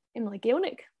 what, Emily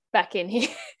Gielnik back in here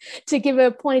to give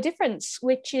a point of difference,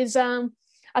 which is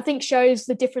I think shows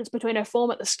the difference between her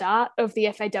form at the start of the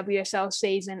FAWSL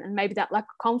season and maybe that lack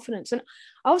of confidence. And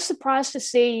I was surprised to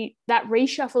see that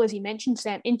reshuffle, as you mentioned,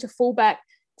 Sam, into fullback,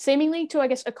 seemingly to, I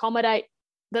guess, accommodate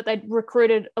that they'd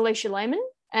recruited Alicia Lehman.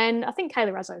 And I think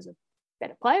Hayley Raso is a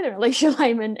better player than Alicia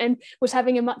Lehman and was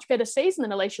having a much better season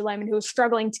than Alicia Lehman, who was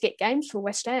struggling to get games for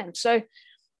West Ham. So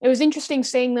it was interesting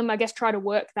seeing them, I guess, try to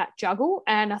work that juggle.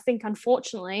 And I think,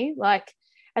 unfortunately, like,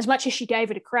 as much as she gave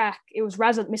it a crack, it was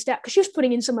Raso that missed out, because she was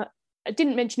putting in some, I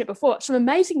didn't mention it before, some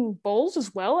amazing balls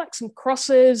as well, like some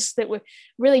crosses that were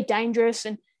really dangerous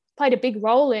and played a big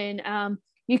role in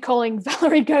you calling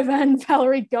Valerie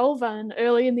Golvan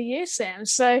early in the year, Sam.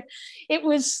 So it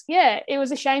was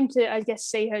a shame to, I guess,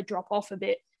 see her drop off a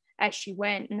bit as she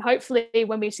went. And hopefully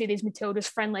when we see these Matildas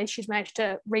friendlies, she's managed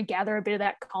to regather a bit of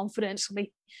that confidence and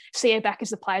we see her back as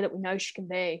the player that we know she can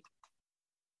be.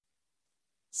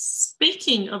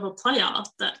 Speaking of a player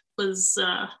that was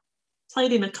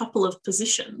played in a couple of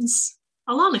positions,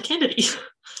 Alana Kennedy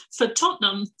for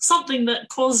Tottenham, something that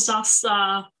caused us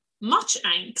much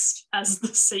angst as the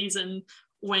season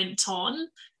went on.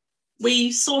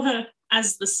 We saw her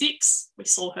as the six. We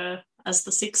saw her as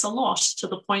the six a lot, to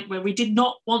the point where we did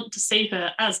not want to see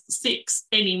her as the six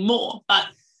anymore. But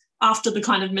after the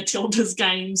kind of Matildas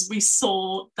games, we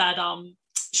saw that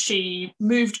she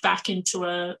moved back into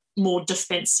a more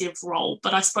defensive role.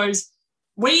 But I suppose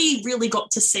we really got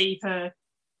to see her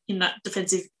in that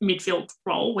defensive midfield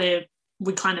role where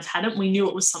we kind of hadn't. We knew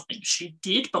it was something she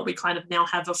did, but we kind of now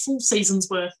have a full season's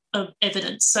worth of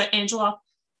evidence. So, Angela,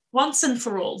 once and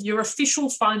for all, your official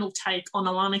final take on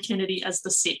Alana Kennedy as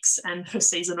the six and her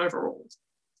season overall.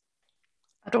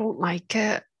 I don't like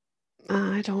it.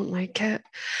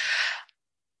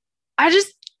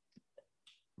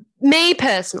 Me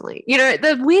personally,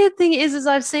 the weird thing is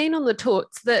I've seen on the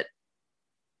Toots that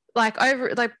like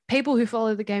people who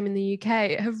follow the game in the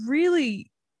UK have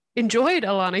really enjoyed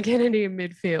Alana Kennedy in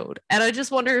midfield. And I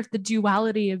just wonder if the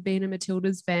duality of being a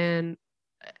Matildas fan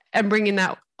and bringing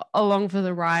that along for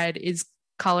the ride is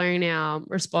colouring our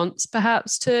response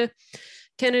perhaps to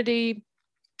Kennedy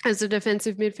as a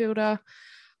defensive midfielder.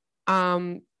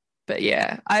 But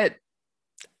yeah,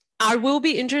 I will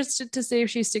be interested to see if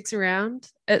she sticks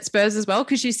around at Spurs as well,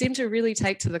 because she seemed to really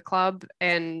take to the club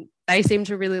and they seem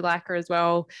to really like her as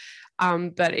well.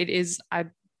 But it is,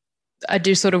 I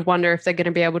do sort of wonder if they're going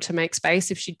to be able to make space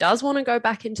if she does want to go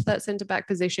back into that centre-back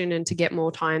position and to get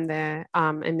more time there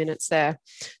and minutes there.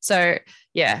 So,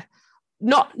 yeah,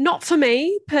 not for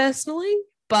me personally,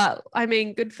 but, I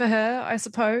mean, good for her, I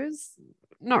suppose.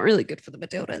 Not really good for the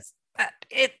Matildas.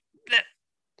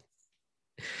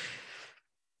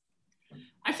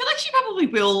 I feel like she probably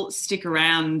will stick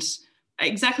around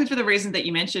exactly for the reason that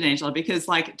you mentioned, Angela, because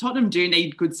like Tottenham do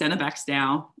need good centre-backs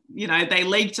now. You know, they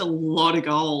leaked a lot of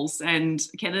goals and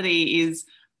Kennedy is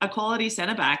a quality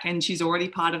centre-back and she's already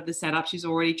part of the setup. She's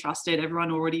already trusted.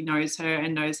 Everyone already knows her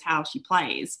and knows how she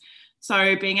plays.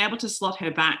 So being able to slot her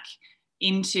back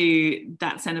into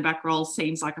that centre-back role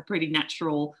seems like a pretty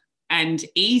natural and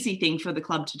easy thing for the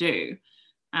club to do.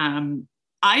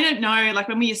 I don't know, like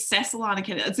when we assess Alana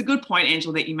Kennedy, it's a good point,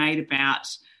 Angela, that you made about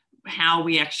how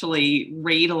we actually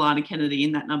read Alana Kennedy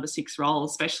in that number 6 role,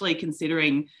 especially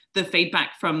considering the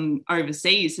feedback from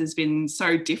overseas has been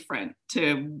so different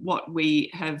to what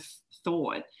we have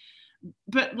thought.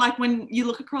 But like when you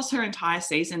look across her entire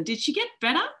season, did she get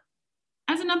better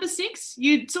as a number 6?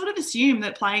 You'd sort of assume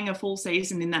that playing a full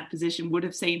season in that position would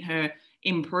have seen her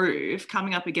improve,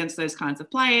 coming up against those kinds of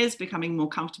players, becoming more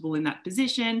comfortable in that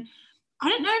position. I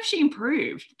don't know if she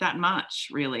improved that much,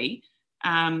 really.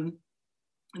 And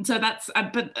so that's,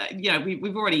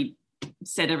 we've already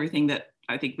said everything that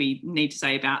I think we need to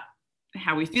say about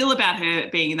how we feel about her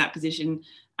being in that position.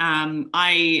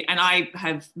 I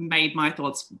have made my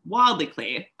thoughts wildly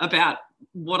clear about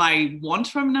what I want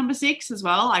from number 6 as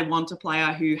well. I want a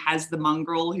player who has the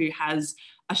mongrel, who has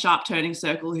a sharp turning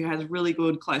circle, who has really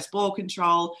good close ball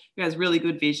control, who has really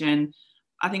good vision.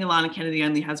 I think Alana Kennedy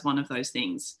only has one of those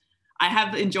things. I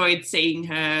have enjoyed seeing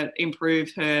her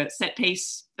improve her set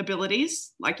piece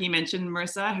abilities. Like you mentioned,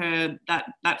 Marissa,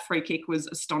 that free kick was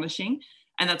astonishing.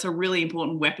 And that's a really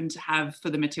important weapon to have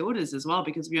for the Matildas as well,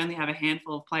 because we only have a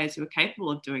handful of players who are capable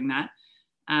of doing that.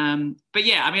 But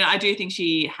yeah, I mean, I do think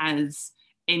she has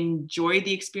enjoyed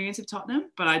the experience of Tottenham,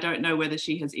 but I don't know whether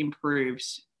she has improved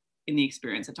in the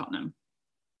experience of Tottenham.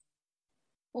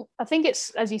 Well, I think it's,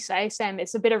 as you say, Sam,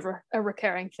 it's a bit of a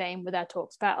recurring theme with our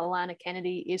talks about Alana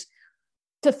Kennedy is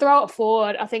to throw it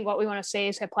forward. I think what we want to see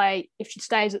is her play if she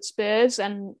stays at Spurs,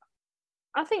 and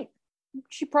I think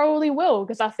she probably will,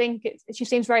 because I think she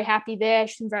seems very happy there.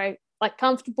 She seems very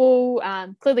comfortable,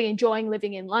 clearly enjoying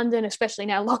living in London, especially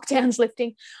now lockdown's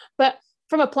lifting. But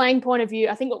from a playing point of view,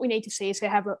 I think what we need to see is her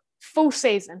have a full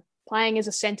season playing as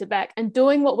a centre-back and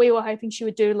doing what we were hoping she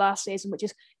would do last season, which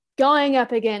is going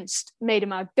up against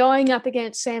Miedema, going up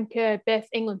against Sam Kerr, Beth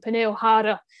England, Pernille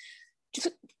Harder, just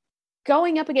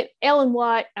going up against Ellen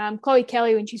White, Chloe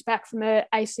Kelly when she's back from her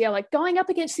ACL, like going up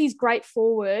against these great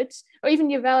forwards, or even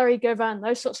your Valerie Govan,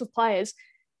 those sorts of players,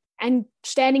 and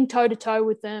standing toe-to-toe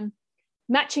with them,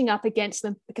 matching up against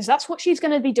them, because that's what she's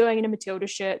going to be doing in a Matilda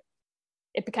shirt.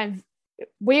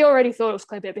 We already thought it was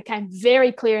clear, but it became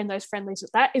very clear in those friendlies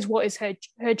that is what is her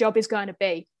job is going to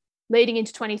be, leading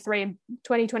into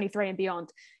 2023 and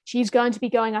beyond. She's going to be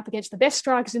going up against the best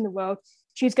strikers in the world.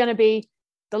 She's going to be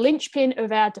the linchpin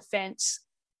of our defence,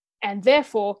 and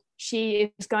therefore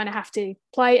she is going to have to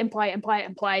play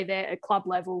there at club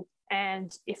level.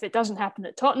 And if it doesn't happen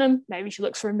at Tottenham, maybe she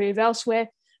looks for a move elsewhere.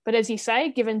 But as you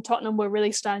say, given Tottenham were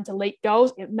really starting to leak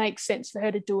goals, it makes sense for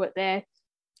her to do it there,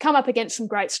 come up against some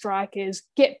great strikers,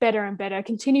 get better and better,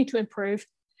 continue to improve.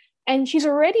 And she's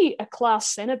already a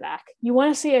class centre-back. You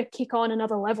want to see her kick on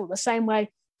another level, the same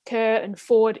way Kerr and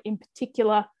Ford in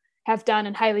particular have done,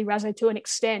 and Hayley Raso to an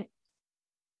extent,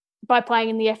 by playing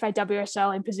in the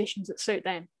FAWSL in positions that suit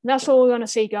them. And that's all we want to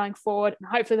see going forward. And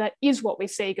hopefully that is what we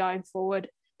see going forward.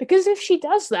 Because if she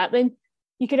does that, then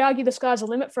you could argue the sky's the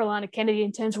limit for Alana Kennedy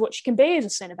in terms of what she can be as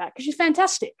a centre-back, because she's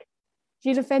fantastic.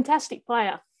 She's a fantastic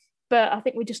player. But I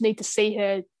think we just need to see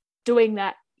her doing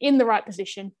that in the right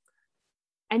position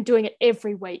and doing it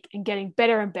every week and getting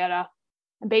better and better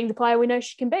and being the player we know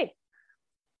she can be.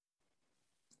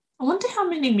 I wonder how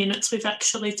many minutes we've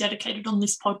actually dedicated on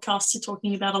this podcast to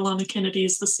talking about Alana Kennedy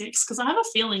as the 6, because I have a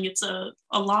feeling it's a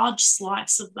large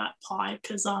slice of that pie,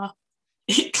 because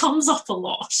it comes up a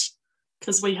lot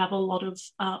because we have a lot of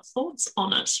thoughts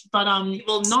on it. But we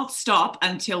will not stop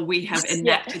until we have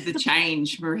enacted the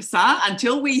change, Marissa.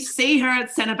 Until we see her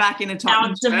at centre-back in a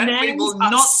Tottenham shirt, we will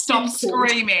not stop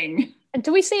screaming.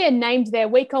 Until we see her named there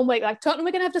week on week, like Tottenham,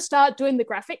 we're going to have to start doing the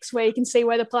graphics where you can see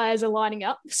where the players are lining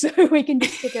up so we can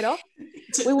just pick it off.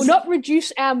 We will not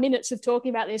reduce our minutes of talking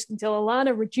about this until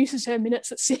Alana reduces her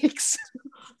minutes at 6.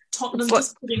 Tottenham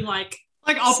just putting like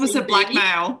opposite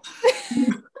blackmail.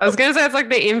 I was going to say it's like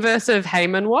the inverse of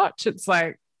Heyman watch. It's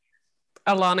like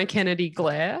Alana Kennedy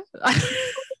glare.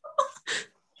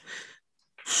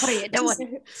 What are you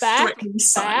doing? Back.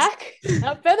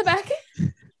 Further back.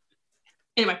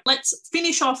 Anyway, let's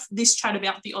finish off this chat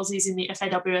about the Aussies in the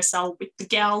FAWSL with the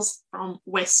gals from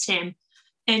West Ham.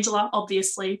 Angela,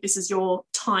 obviously, this is your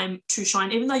time to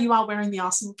shine, even though you are wearing the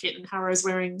Arsenal kit and Harrow's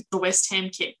wearing the West Ham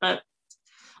kit. But,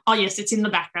 oh, yes, it's in the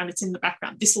background. It's in the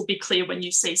background. This will be clear when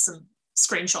you see some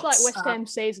screenshots. It's like West Ham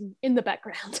season in the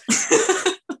background.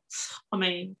 I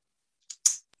mean.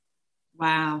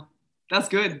 Wow. That's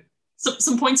good.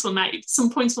 Some points were made.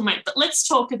 But let's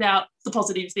talk about the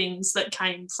positive things that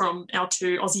came from our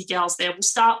two Aussie gals there. We'll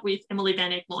start with Emily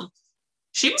Van Egmond.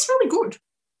 She was really good.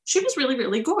 She was really,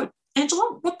 really good.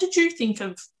 Angela, what did you think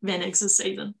of Van Eg's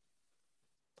season?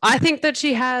 I think that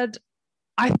she had,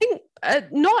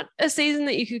 not a season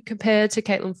that you could compare to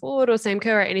Caitlin Ford or Sam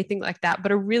Kerr or anything like that,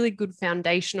 but a really good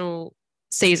foundational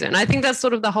season. I think that's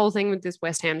sort of the whole thing with this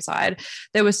West Ham side.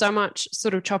 There was so much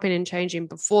sort of chopping and changing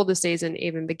before the season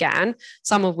even began,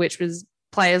 some of which was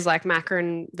players like Macca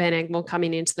and Van Egmond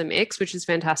coming into the mix, which is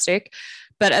fantastic.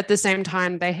 But at the same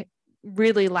time, they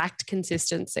really lacked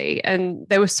consistency and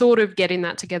they were sort of getting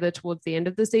that together towards the end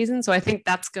of the season. So I think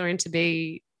that's going to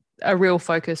be a real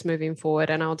focus moving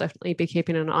forward, and I'll definitely be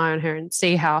keeping an eye on her and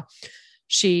see how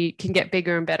she can get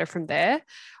bigger and better from there.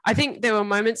 I think there were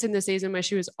moments in the season where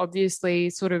she was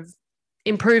obviously sort of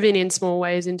improving in small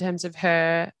ways in terms of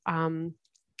her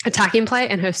attacking play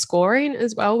and her scoring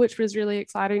as well, which was really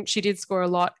exciting. She did score a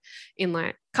lot in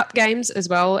like cup games as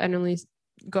well and only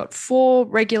got 4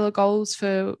 regular goals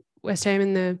for West Ham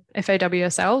in the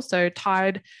FAWSL, so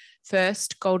tied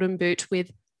first golden boot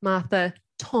with Martha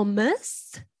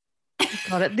Thomas.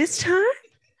 Got it this time.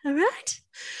 All right.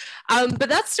 But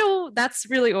that's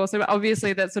really awesome.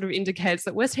 Obviously, that sort of indicates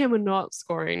that West Ham were not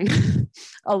scoring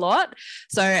a lot.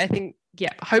 So I think,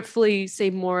 hopefully see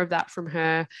more of that from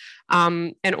her.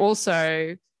 And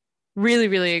also really,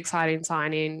 really exciting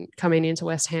signing coming into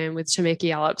West Ham with Tamika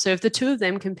Yallop. So if the two of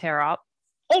them can pair up,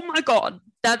 oh my God,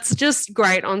 that's just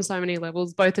great on so many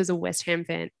levels, both as a West Ham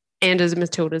fan and as a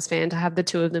Matildas fan, to have the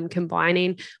two of them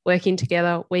combining, working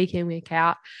together week in, week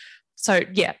out. So,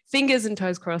 fingers and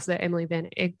toes crossed that Emily Van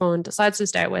Egmond decides to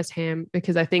stay at West Ham,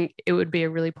 because I think it would be a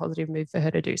really positive move for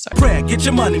her to do so. Get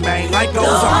your money, man. Life goes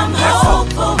on. I'm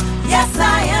hopeful. Yes,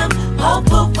 I am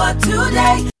hopeful for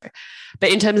today. But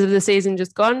in terms of the season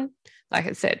just gone, like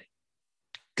I said,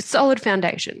 solid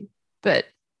foundation, but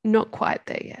not quite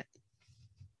there yet.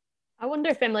 I wonder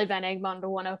if Emily Van Egmond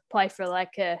will want to play for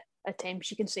like a team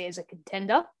she can see as a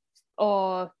contender,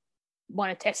 or want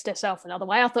to test herself another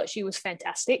way. I thought she was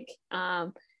fantastic.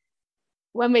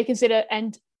 When we consider,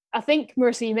 and I think,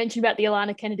 Marissa, you mentioned about the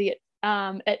Alana Kennedy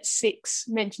at 6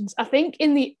 mentions. I think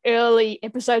in the early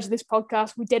episodes of this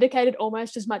podcast, we dedicated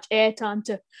almost as much airtime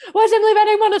to, why is Emily Van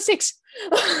Egmond at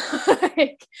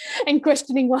 6? And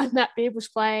questioning why Matt Beard was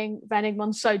playing Van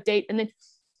Egmond so deep. And then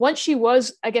once she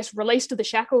was, I guess, released to the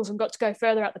shackles and got to go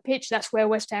further up the pitch, that's where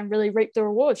West Ham really reaped the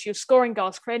rewards. She was scoring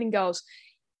goals, creating goals.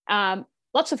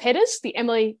 Lots of headers, the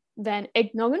Emily Van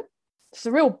Egmond. It's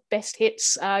the real best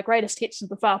hits, greatest hits of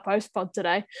the Far Post pod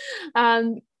today.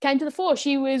 Came to the fore.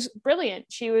 She was brilliant.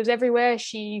 She was everywhere.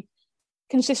 She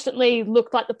consistently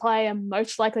looked like the player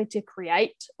most likely to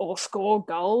create or score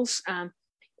goals.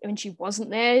 When she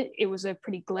wasn't there, it was a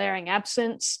pretty glaring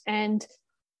absence. And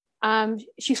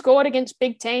she scored against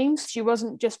big teams. She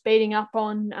wasn't just beating up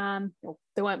on,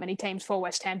 there weren't many teams for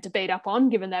West Ham to beat up on,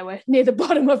 given they were near the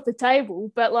bottom of the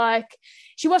table. But like,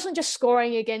 she wasn't just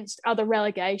scoring against other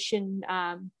relegation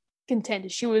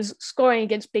contenders. She was scoring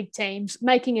against big teams,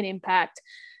 making an impact.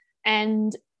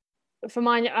 And for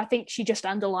mine, I think she just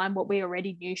underlined what we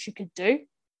already knew she could do.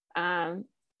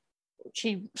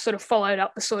 She sort of followed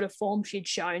up the sort of form she'd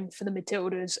shown for the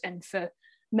Matildas and for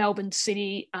Melbourne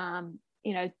City,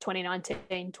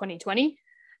 2019, 2020.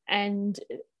 And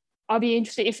I'll be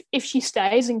interested if she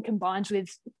stays and combines with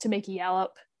Tamika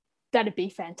Yallop, that'd be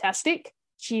fantastic.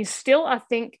 She's still, I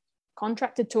think,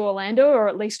 contracted to Orlando, or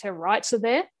at least her rights are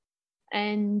there.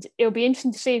 And it'll be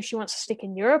interesting to see if she wants to stick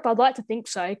in Europe. I'd like to think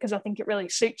so, because I think it really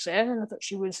suits her. And I thought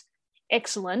she was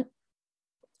excellent.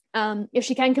 If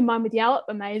she can combine with Yallop,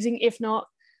 amazing. If not,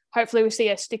 hopefully we see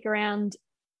her stick around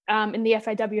in the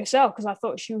FAWSL, because I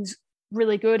thought she was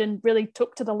really good and really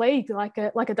took to the league like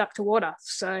a duck to water.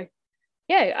 So,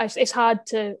 yeah, it's hard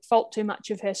to fault too much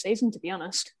of her season, to be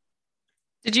honest.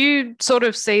 Did you sort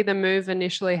of see the move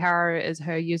initially, Harrow, as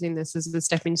her using this as the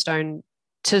stepping stone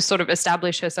to sort of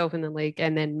establish herself in the league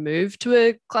and then move to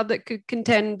a club that could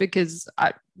contend, because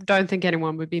I don't think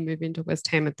anyone would be moving to West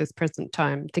Ham at this present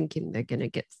time thinking they're going to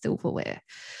get silverware.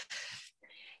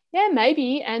 Yeah,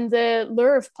 maybe. And the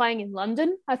lure of playing in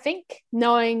London, I think,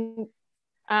 knowing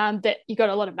that you got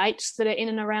a lot of mates that are in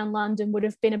and around London would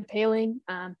have been appealing.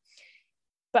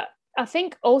 But I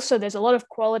think also there's a lot of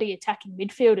quality attacking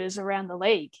midfielders around the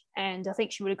league. And I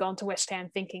think she would have gone to West Ham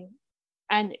thinking,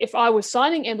 and if I was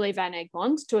signing Emily Van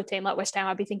Egmond to a team like West Ham,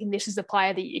 I'd be thinking this is the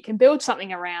player that you can build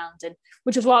something around. And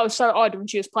which is why it was so odd when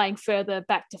she was playing further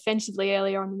back defensively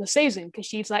earlier on in the season, because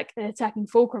she's like an attacking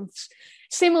fulcrum,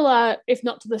 similar, if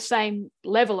not to the same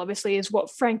level, obviously, as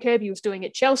what Frank Kirby was doing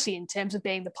at Chelsea in terms of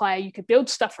being the player you could build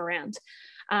stuff around.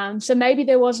 So maybe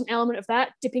there was an element of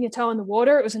that, dipping a toe in the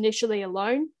water. It was initially a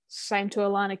loan, same to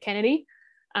Alana Kennedy.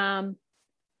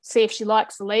 See if she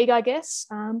likes the league, I guess.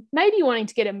 Maybe wanting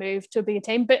to get a move to a bigger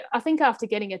team. But I think after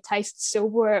getting a taste of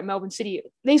silverware at Melbourne City,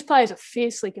 these players are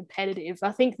fiercely competitive.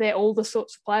 I think they're all the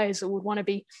sorts of players that would want to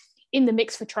be in the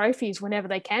mix for trophies whenever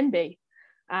they can be.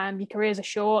 Your careers are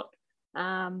short.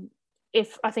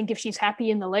 If she's happy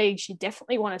in the league, she'd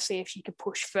definitely want to see if she could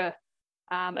push for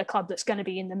a club that's going to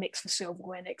be in the mix for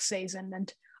silverware next season.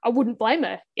 And I wouldn't blame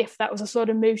her if that was the sort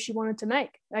of move she wanted to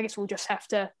make. I guess we'll just have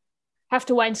to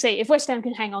wait and see. If West Ham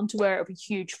can hang on to her, it'll be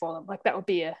huge for them. Like, that would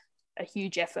be a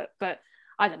huge effort, but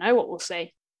I don't know what we'll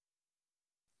see.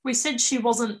 We said she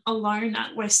wasn't alone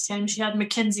at West Ham. She had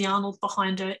Mackenzie Arnold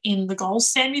behind her in the goals.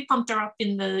 Sam, you pumped her up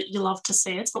in the You Love to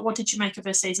See It, but what did you make of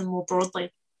her season more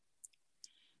broadly?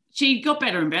 She got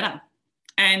better and better.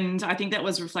 And I think that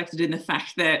was reflected in the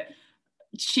fact that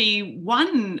she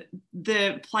won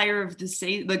the player of the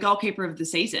season, the goalkeeper of the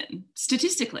season.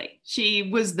 Statistically, she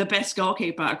was the best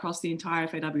goalkeeper across the entire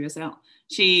FAWSL.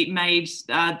 She made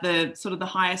the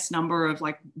highest number of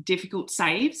like difficult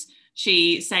saves.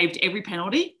 She saved every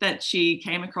penalty that she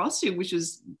came across, which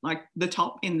was like the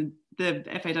top in the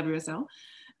FAWSL.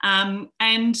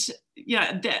 And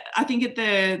yeah, I think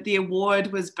the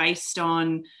award was based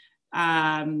on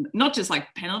not just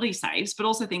like penalty saves, but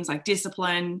also things like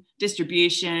discipline,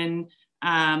 distribution,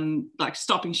 like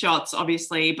stopping shots,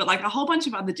 obviously, but like a whole bunch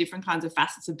of other different kinds of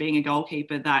facets of being a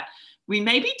goalkeeper that we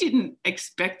maybe didn't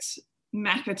expect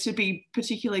Macca to be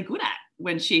particularly good at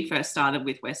when she first started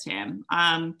with West Ham.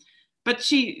 But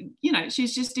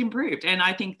she's just improved. And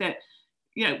I think that,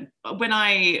 when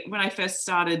I first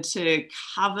started to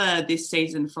cover this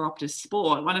season for Optus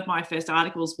Sport, one of my first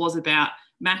articles was about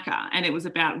Macca, and it was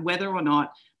about whether or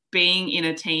not being in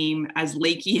a team as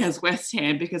leaky as West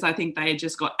Ham, because I think they had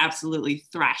just got absolutely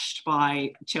thrashed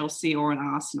by Chelsea or an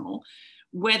Arsenal,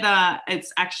 whether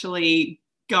it's actually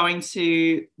going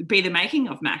to be the making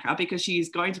of Macca, because she's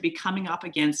going to be coming up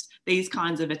against these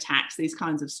kinds of attacks, these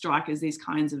kinds of strikers, these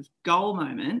kinds of goal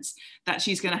moments that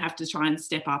she's going to have to try and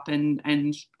step up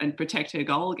and protect her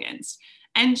goal against.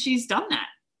 And she's done that.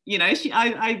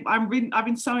 I've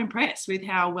been so impressed with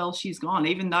how well she's gone,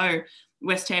 even though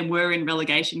West Ham were in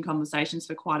relegation conversations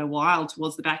for quite a while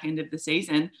towards the back end of the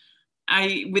season.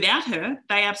 Without her,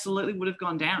 they absolutely would have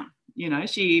gone down.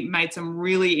 She made some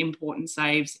really important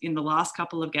saves in the last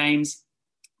couple of games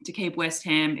to keep West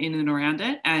Ham in and around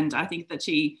it. And I think that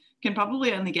she can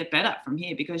probably only get better from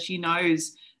here, because she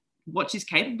knows what she's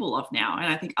capable of now. And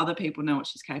I think other people know what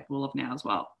she's capable of now as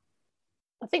well.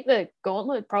 I think the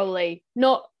gauntlet, probably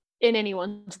not in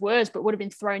anyone's words, but would have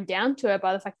been thrown down to her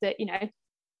by the fact that,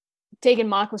 Tegan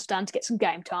Michael was starting to get some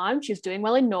game time. She was doing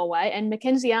well in Norway, and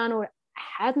Mackenzie Arnold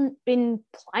hadn't been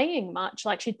playing much.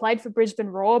 Like, she'd played for Brisbane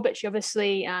Roar, but she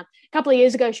obviously, a couple of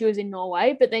years ago, she was in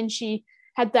Norway, but then she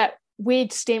had that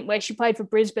weird stint where she played for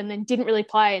Brisbane, then didn't really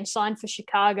play and signed for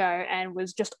Chicago and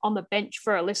was just on the bench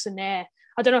for a listen there.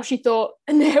 I don't know if she thought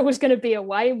there was going to be a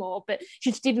way more, but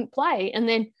she just didn't play. And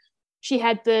then she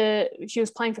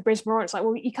was playing for Brisbane Roar. It's like,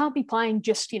 well, you can't be playing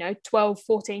just, 12,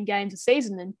 14 games a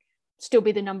season and still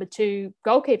be the number 2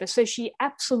 goalkeeper. So she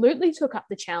absolutely took up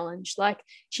the challenge. Like,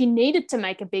 she needed to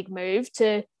make a big move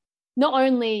to not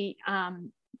only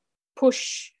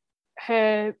push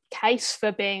her case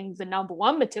for being the number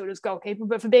 1 Matilda's goalkeeper,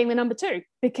 but for being the number 2,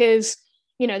 because,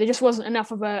 there just wasn't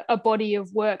enough of a body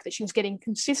of work that she was getting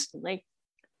consistently.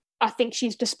 I think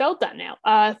she's dispelled that now.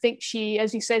 I think she,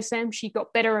 as you said, Sam, she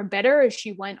got better and better as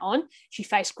she went on. She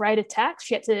faced great attacks.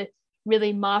 She had to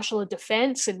really marshal a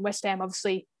defence, and West Ham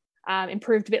obviously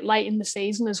improved a bit late in the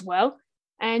season as well.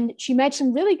 And she made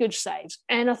some really good saves.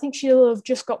 And I think she'll have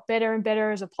just got better and better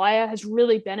as a player, has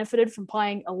really benefited from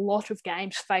playing a lot of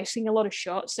games, facing a lot of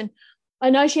shots. And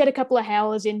I know she had a couple of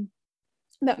howlers in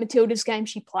that Matilda's game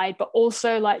she played, but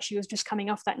also like she was just coming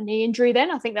off that knee injury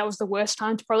then. I think that was the worst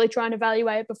time to probably try and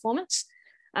evaluate her performance.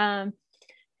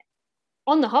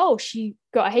 on the whole, she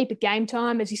got a heap of game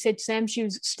time. As you said, Sam, she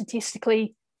was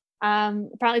statistically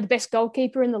apparently the best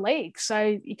goalkeeper in the league.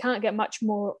 So you can't get much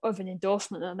more of an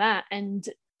endorsement than that. And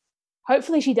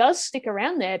hopefully she does stick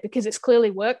around there because it's clearly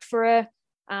worked for her.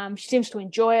 She seems to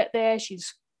enjoy it there.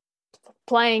 She's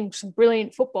playing some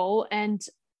brilliant football, and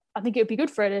I think it would be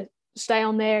good for her to stay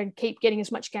on there and keep getting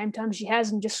as much game time as she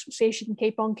has and just see if she can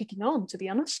keep on kicking on, to be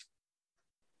honest.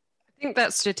 I think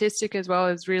that statistic as well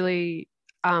is really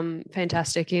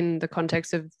fantastic in the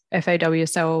context of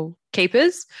FAWSL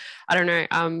keepers. I don't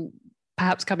know,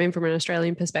 perhaps coming from an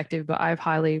Australian perspective, but I've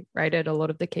highly rated a lot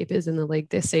of the keepers in the league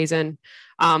this season,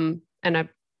 and I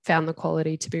found the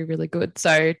quality to be really good.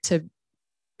 So to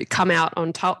come out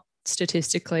on top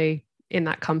statistically in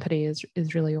that company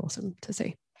is really awesome to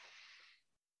see.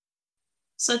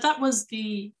 So that was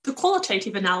the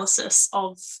qualitative analysis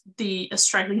of the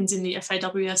Australians in the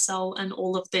FAWSL and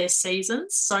all of their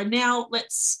seasons. So now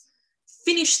let's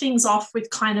finish things off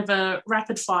with kind of a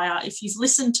rapid fire. If you've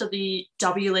listened to the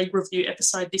W League review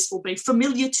episode, this will be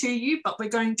familiar to you, but we're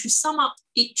going to sum up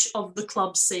each of the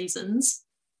club seasons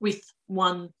with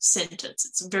one sentence.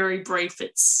 It's very brief,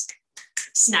 it's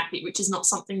snappy, which is not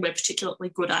something we're particularly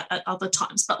good at other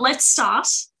times. But let's start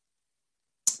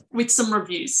with some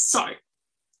reviews. So,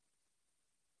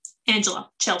 Angela,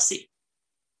 Chelsea.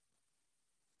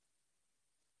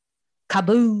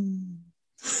 Kaboom.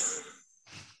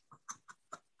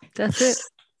 That's it.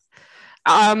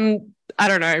 I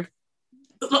don't know.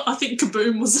 I think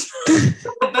kaboom was...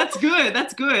 That's good.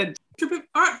 That's good. Kaboom.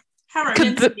 All right. Harrow,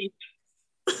 Man City.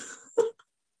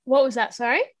 What was that,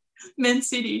 sorry? Man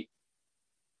City.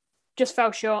 Just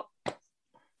fell short.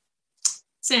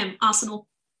 Sam, Arsenal.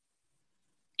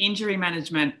 Injury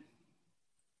management.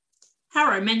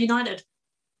 Harrow, Man United.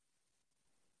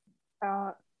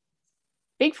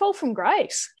 Big fall from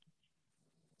grace.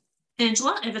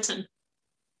 Angela, Everton.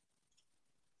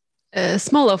 A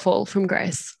smaller fall from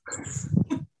grace.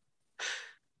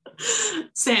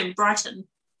 Sam, Brighton.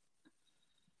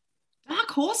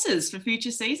 Dark horses for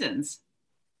future seasons.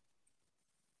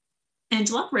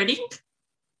 Angela, Reading.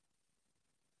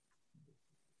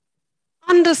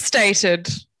 Understated,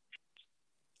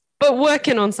 but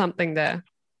working on something there.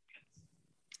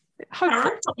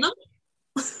 Harrow, Tottenham.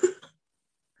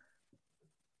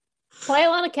 Play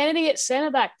Alana Kennedy at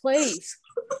centre back, please.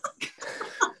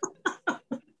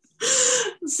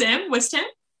 Sam, West Ham.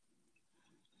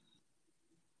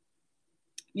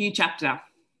 New chapter.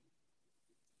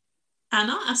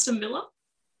 Anna, Aston Villa.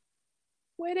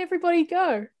 Where'd everybody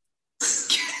go?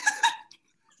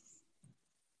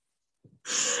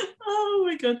 Oh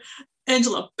my God.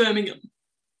 Angela, Birmingham.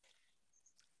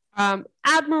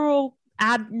 Admirable.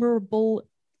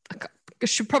 I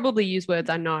should probably use words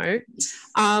I know.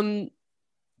 I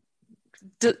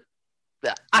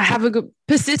have a good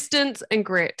persistence and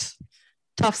grit.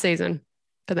 Tough season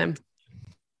for them.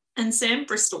 And Sam,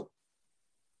 Bristol.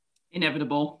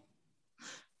 Inevitable.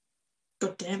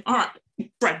 God damn. All right.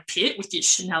 Brad Pitt with your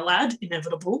Chanel ad.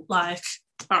 Inevitable. Like,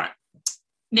 all right.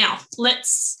 Now,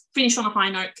 let's finish on a high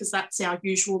note because that's our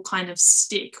usual kind of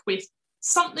stick with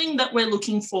something that we're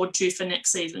looking forward to for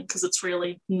next season because it's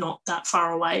really not that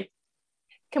far away.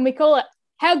 Can we call it,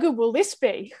 how good will this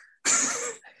be?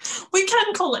 We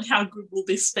can call it, how good will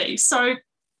this be? So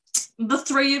the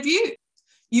three of you,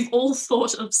 you've all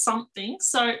thought of something.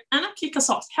 So Anna, kick us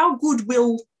off. How good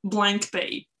will blank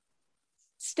be?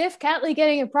 Steph Catley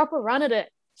getting a proper run at it.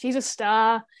 She's a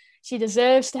star. She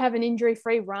deserves to have an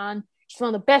injury-free run. She's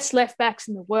one of the best left backs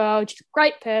in the world. She's a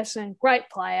great person, great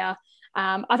player.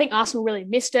 I think Arsenal really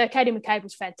missed her. Katie McCabe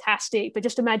was fantastic, but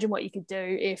just imagine what you could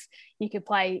do if you could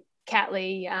play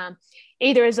Catley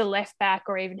either as a left back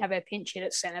or even have her pinch hit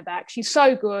at centre back. She's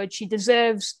so good. She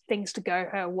deserves things to go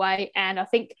her way. And I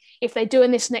think if they do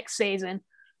in this next season,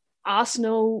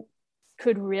 Arsenal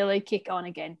could really kick on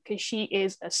again because she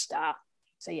is a star.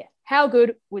 So yeah, how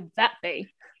good would that be?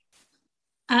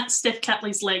 At Steph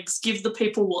Catley's legs, give the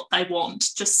people what they want.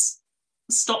 Just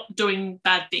stop doing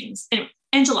bad things. Anyway,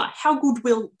 Angela, how good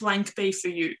will blank be for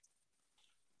you?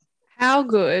 How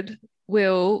good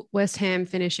will West Ham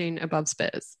finishing above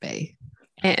Spurs be?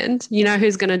 And you know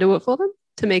who's going to do it for them?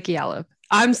 Tamiki Alep.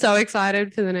 I'm so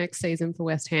excited for the next season for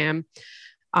West Ham.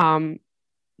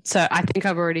 So I think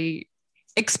I've already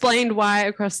explained why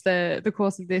across the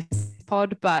course of this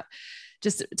pod, but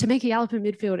just Tamiki Alep in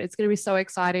midfield, it's going to be so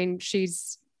exciting.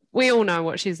 We all know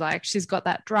what she's like. She's got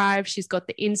that drive. She's got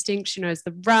the instinct. She knows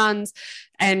the runs.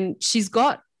 And she's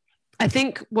got, I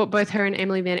think, what both her and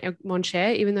Emily Van Egmond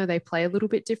share, even though they play a little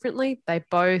bit differently, they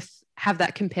both have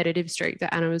that competitive streak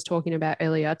that Anna was talking about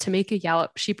earlier. Tamika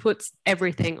Yallop, she puts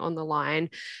everything on the line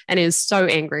and is so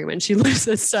angry when she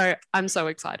loses. So I'm so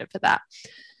excited for that.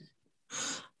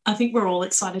 I think we're all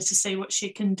excited to see what she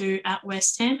can do at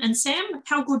West Ham. And Sam,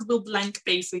 how good will blank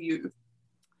be for you?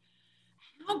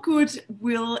 How good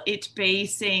will it be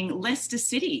seeing Leicester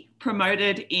City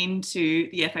promoted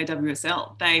into the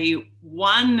FAWSL? They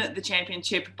won the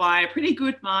championship by a pretty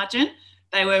good margin.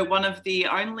 They were one of the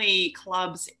only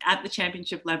clubs at the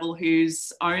championship level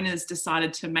whose owners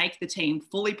decided to make the team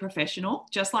fully professional,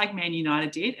 just like Man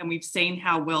United did. And we've seen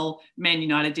how well Man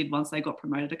United did once they got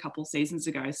promoted a couple of seasons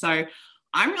ago. So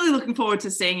I'm really looking forward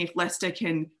to seeing if Leicester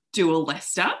can do a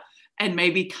Leicester and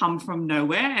maybe come from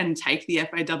nowhere and take the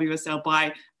FAWSL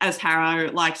by, as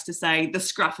Harrow likes to say, the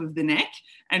scruff of the neck,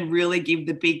 and really give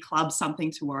the big clubs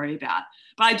something to worry about.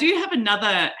 But I do have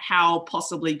another how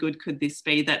possibly good could this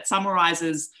be that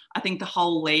summarises, I think, the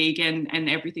whole league and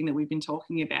everything that we've been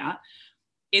talking about.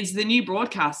 It's the new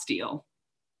broadcast deal.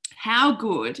 How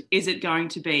good is it going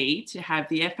to be to have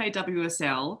the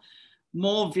FAWSL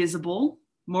more visible,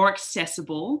 more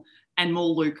accessible, and more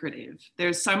lucrative?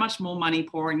 There's so much more money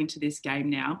pouring into this game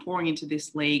now, pouring into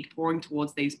this league, pouring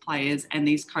towards these players and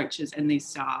these coaches and these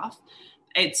staff.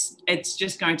 It's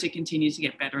just going to continue to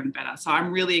get better and better. So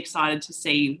I'm really excited to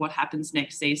see what happens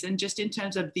next season, just in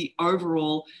terms of the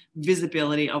overall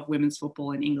visibility of women's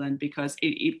football in England, because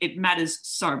it matters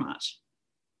so much.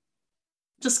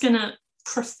 Just going to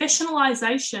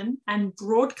professionalisation and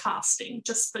broadcasting,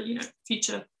 just for,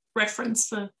 future reference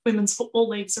for women's football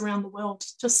leagues around the world.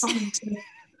 Just something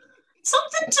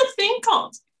to think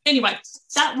of. Anyway,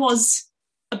 that was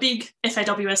a big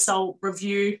FAWSL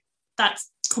review. That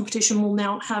competition will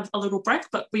now have a little break,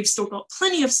 but we've still got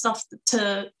plenty of stuff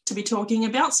to be talking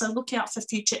about, so look out for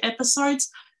future episodes.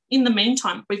 In the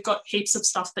meantime, we've got heaps of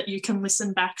stuff that you can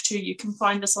listen back to. You can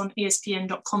find us on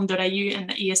espn.com.au and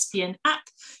the ESPN app.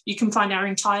 You can find our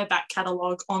entire back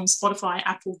catalogue on Spotify,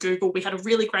 Apple, Google. We had a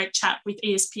really great chat with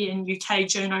ESPN UK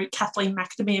journo Kathleen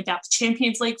McNamee about the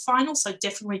Champions League final, so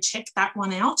definitely check that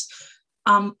one out.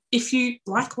 If you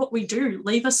like what we do,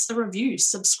 leave us a review,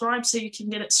 subscribe so you can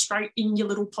get it straight in your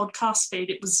little podcast feed.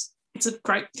 It's a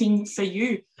great thing for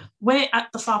you. We're at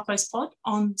the Far Post Pod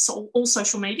on all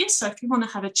social media, so if you want to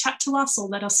have a chat to us or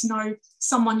let us know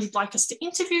someone you'd like us to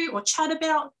interview or chat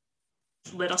about,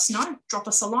 let us know, drop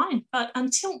us a line. But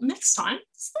until next time,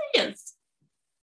 see yous.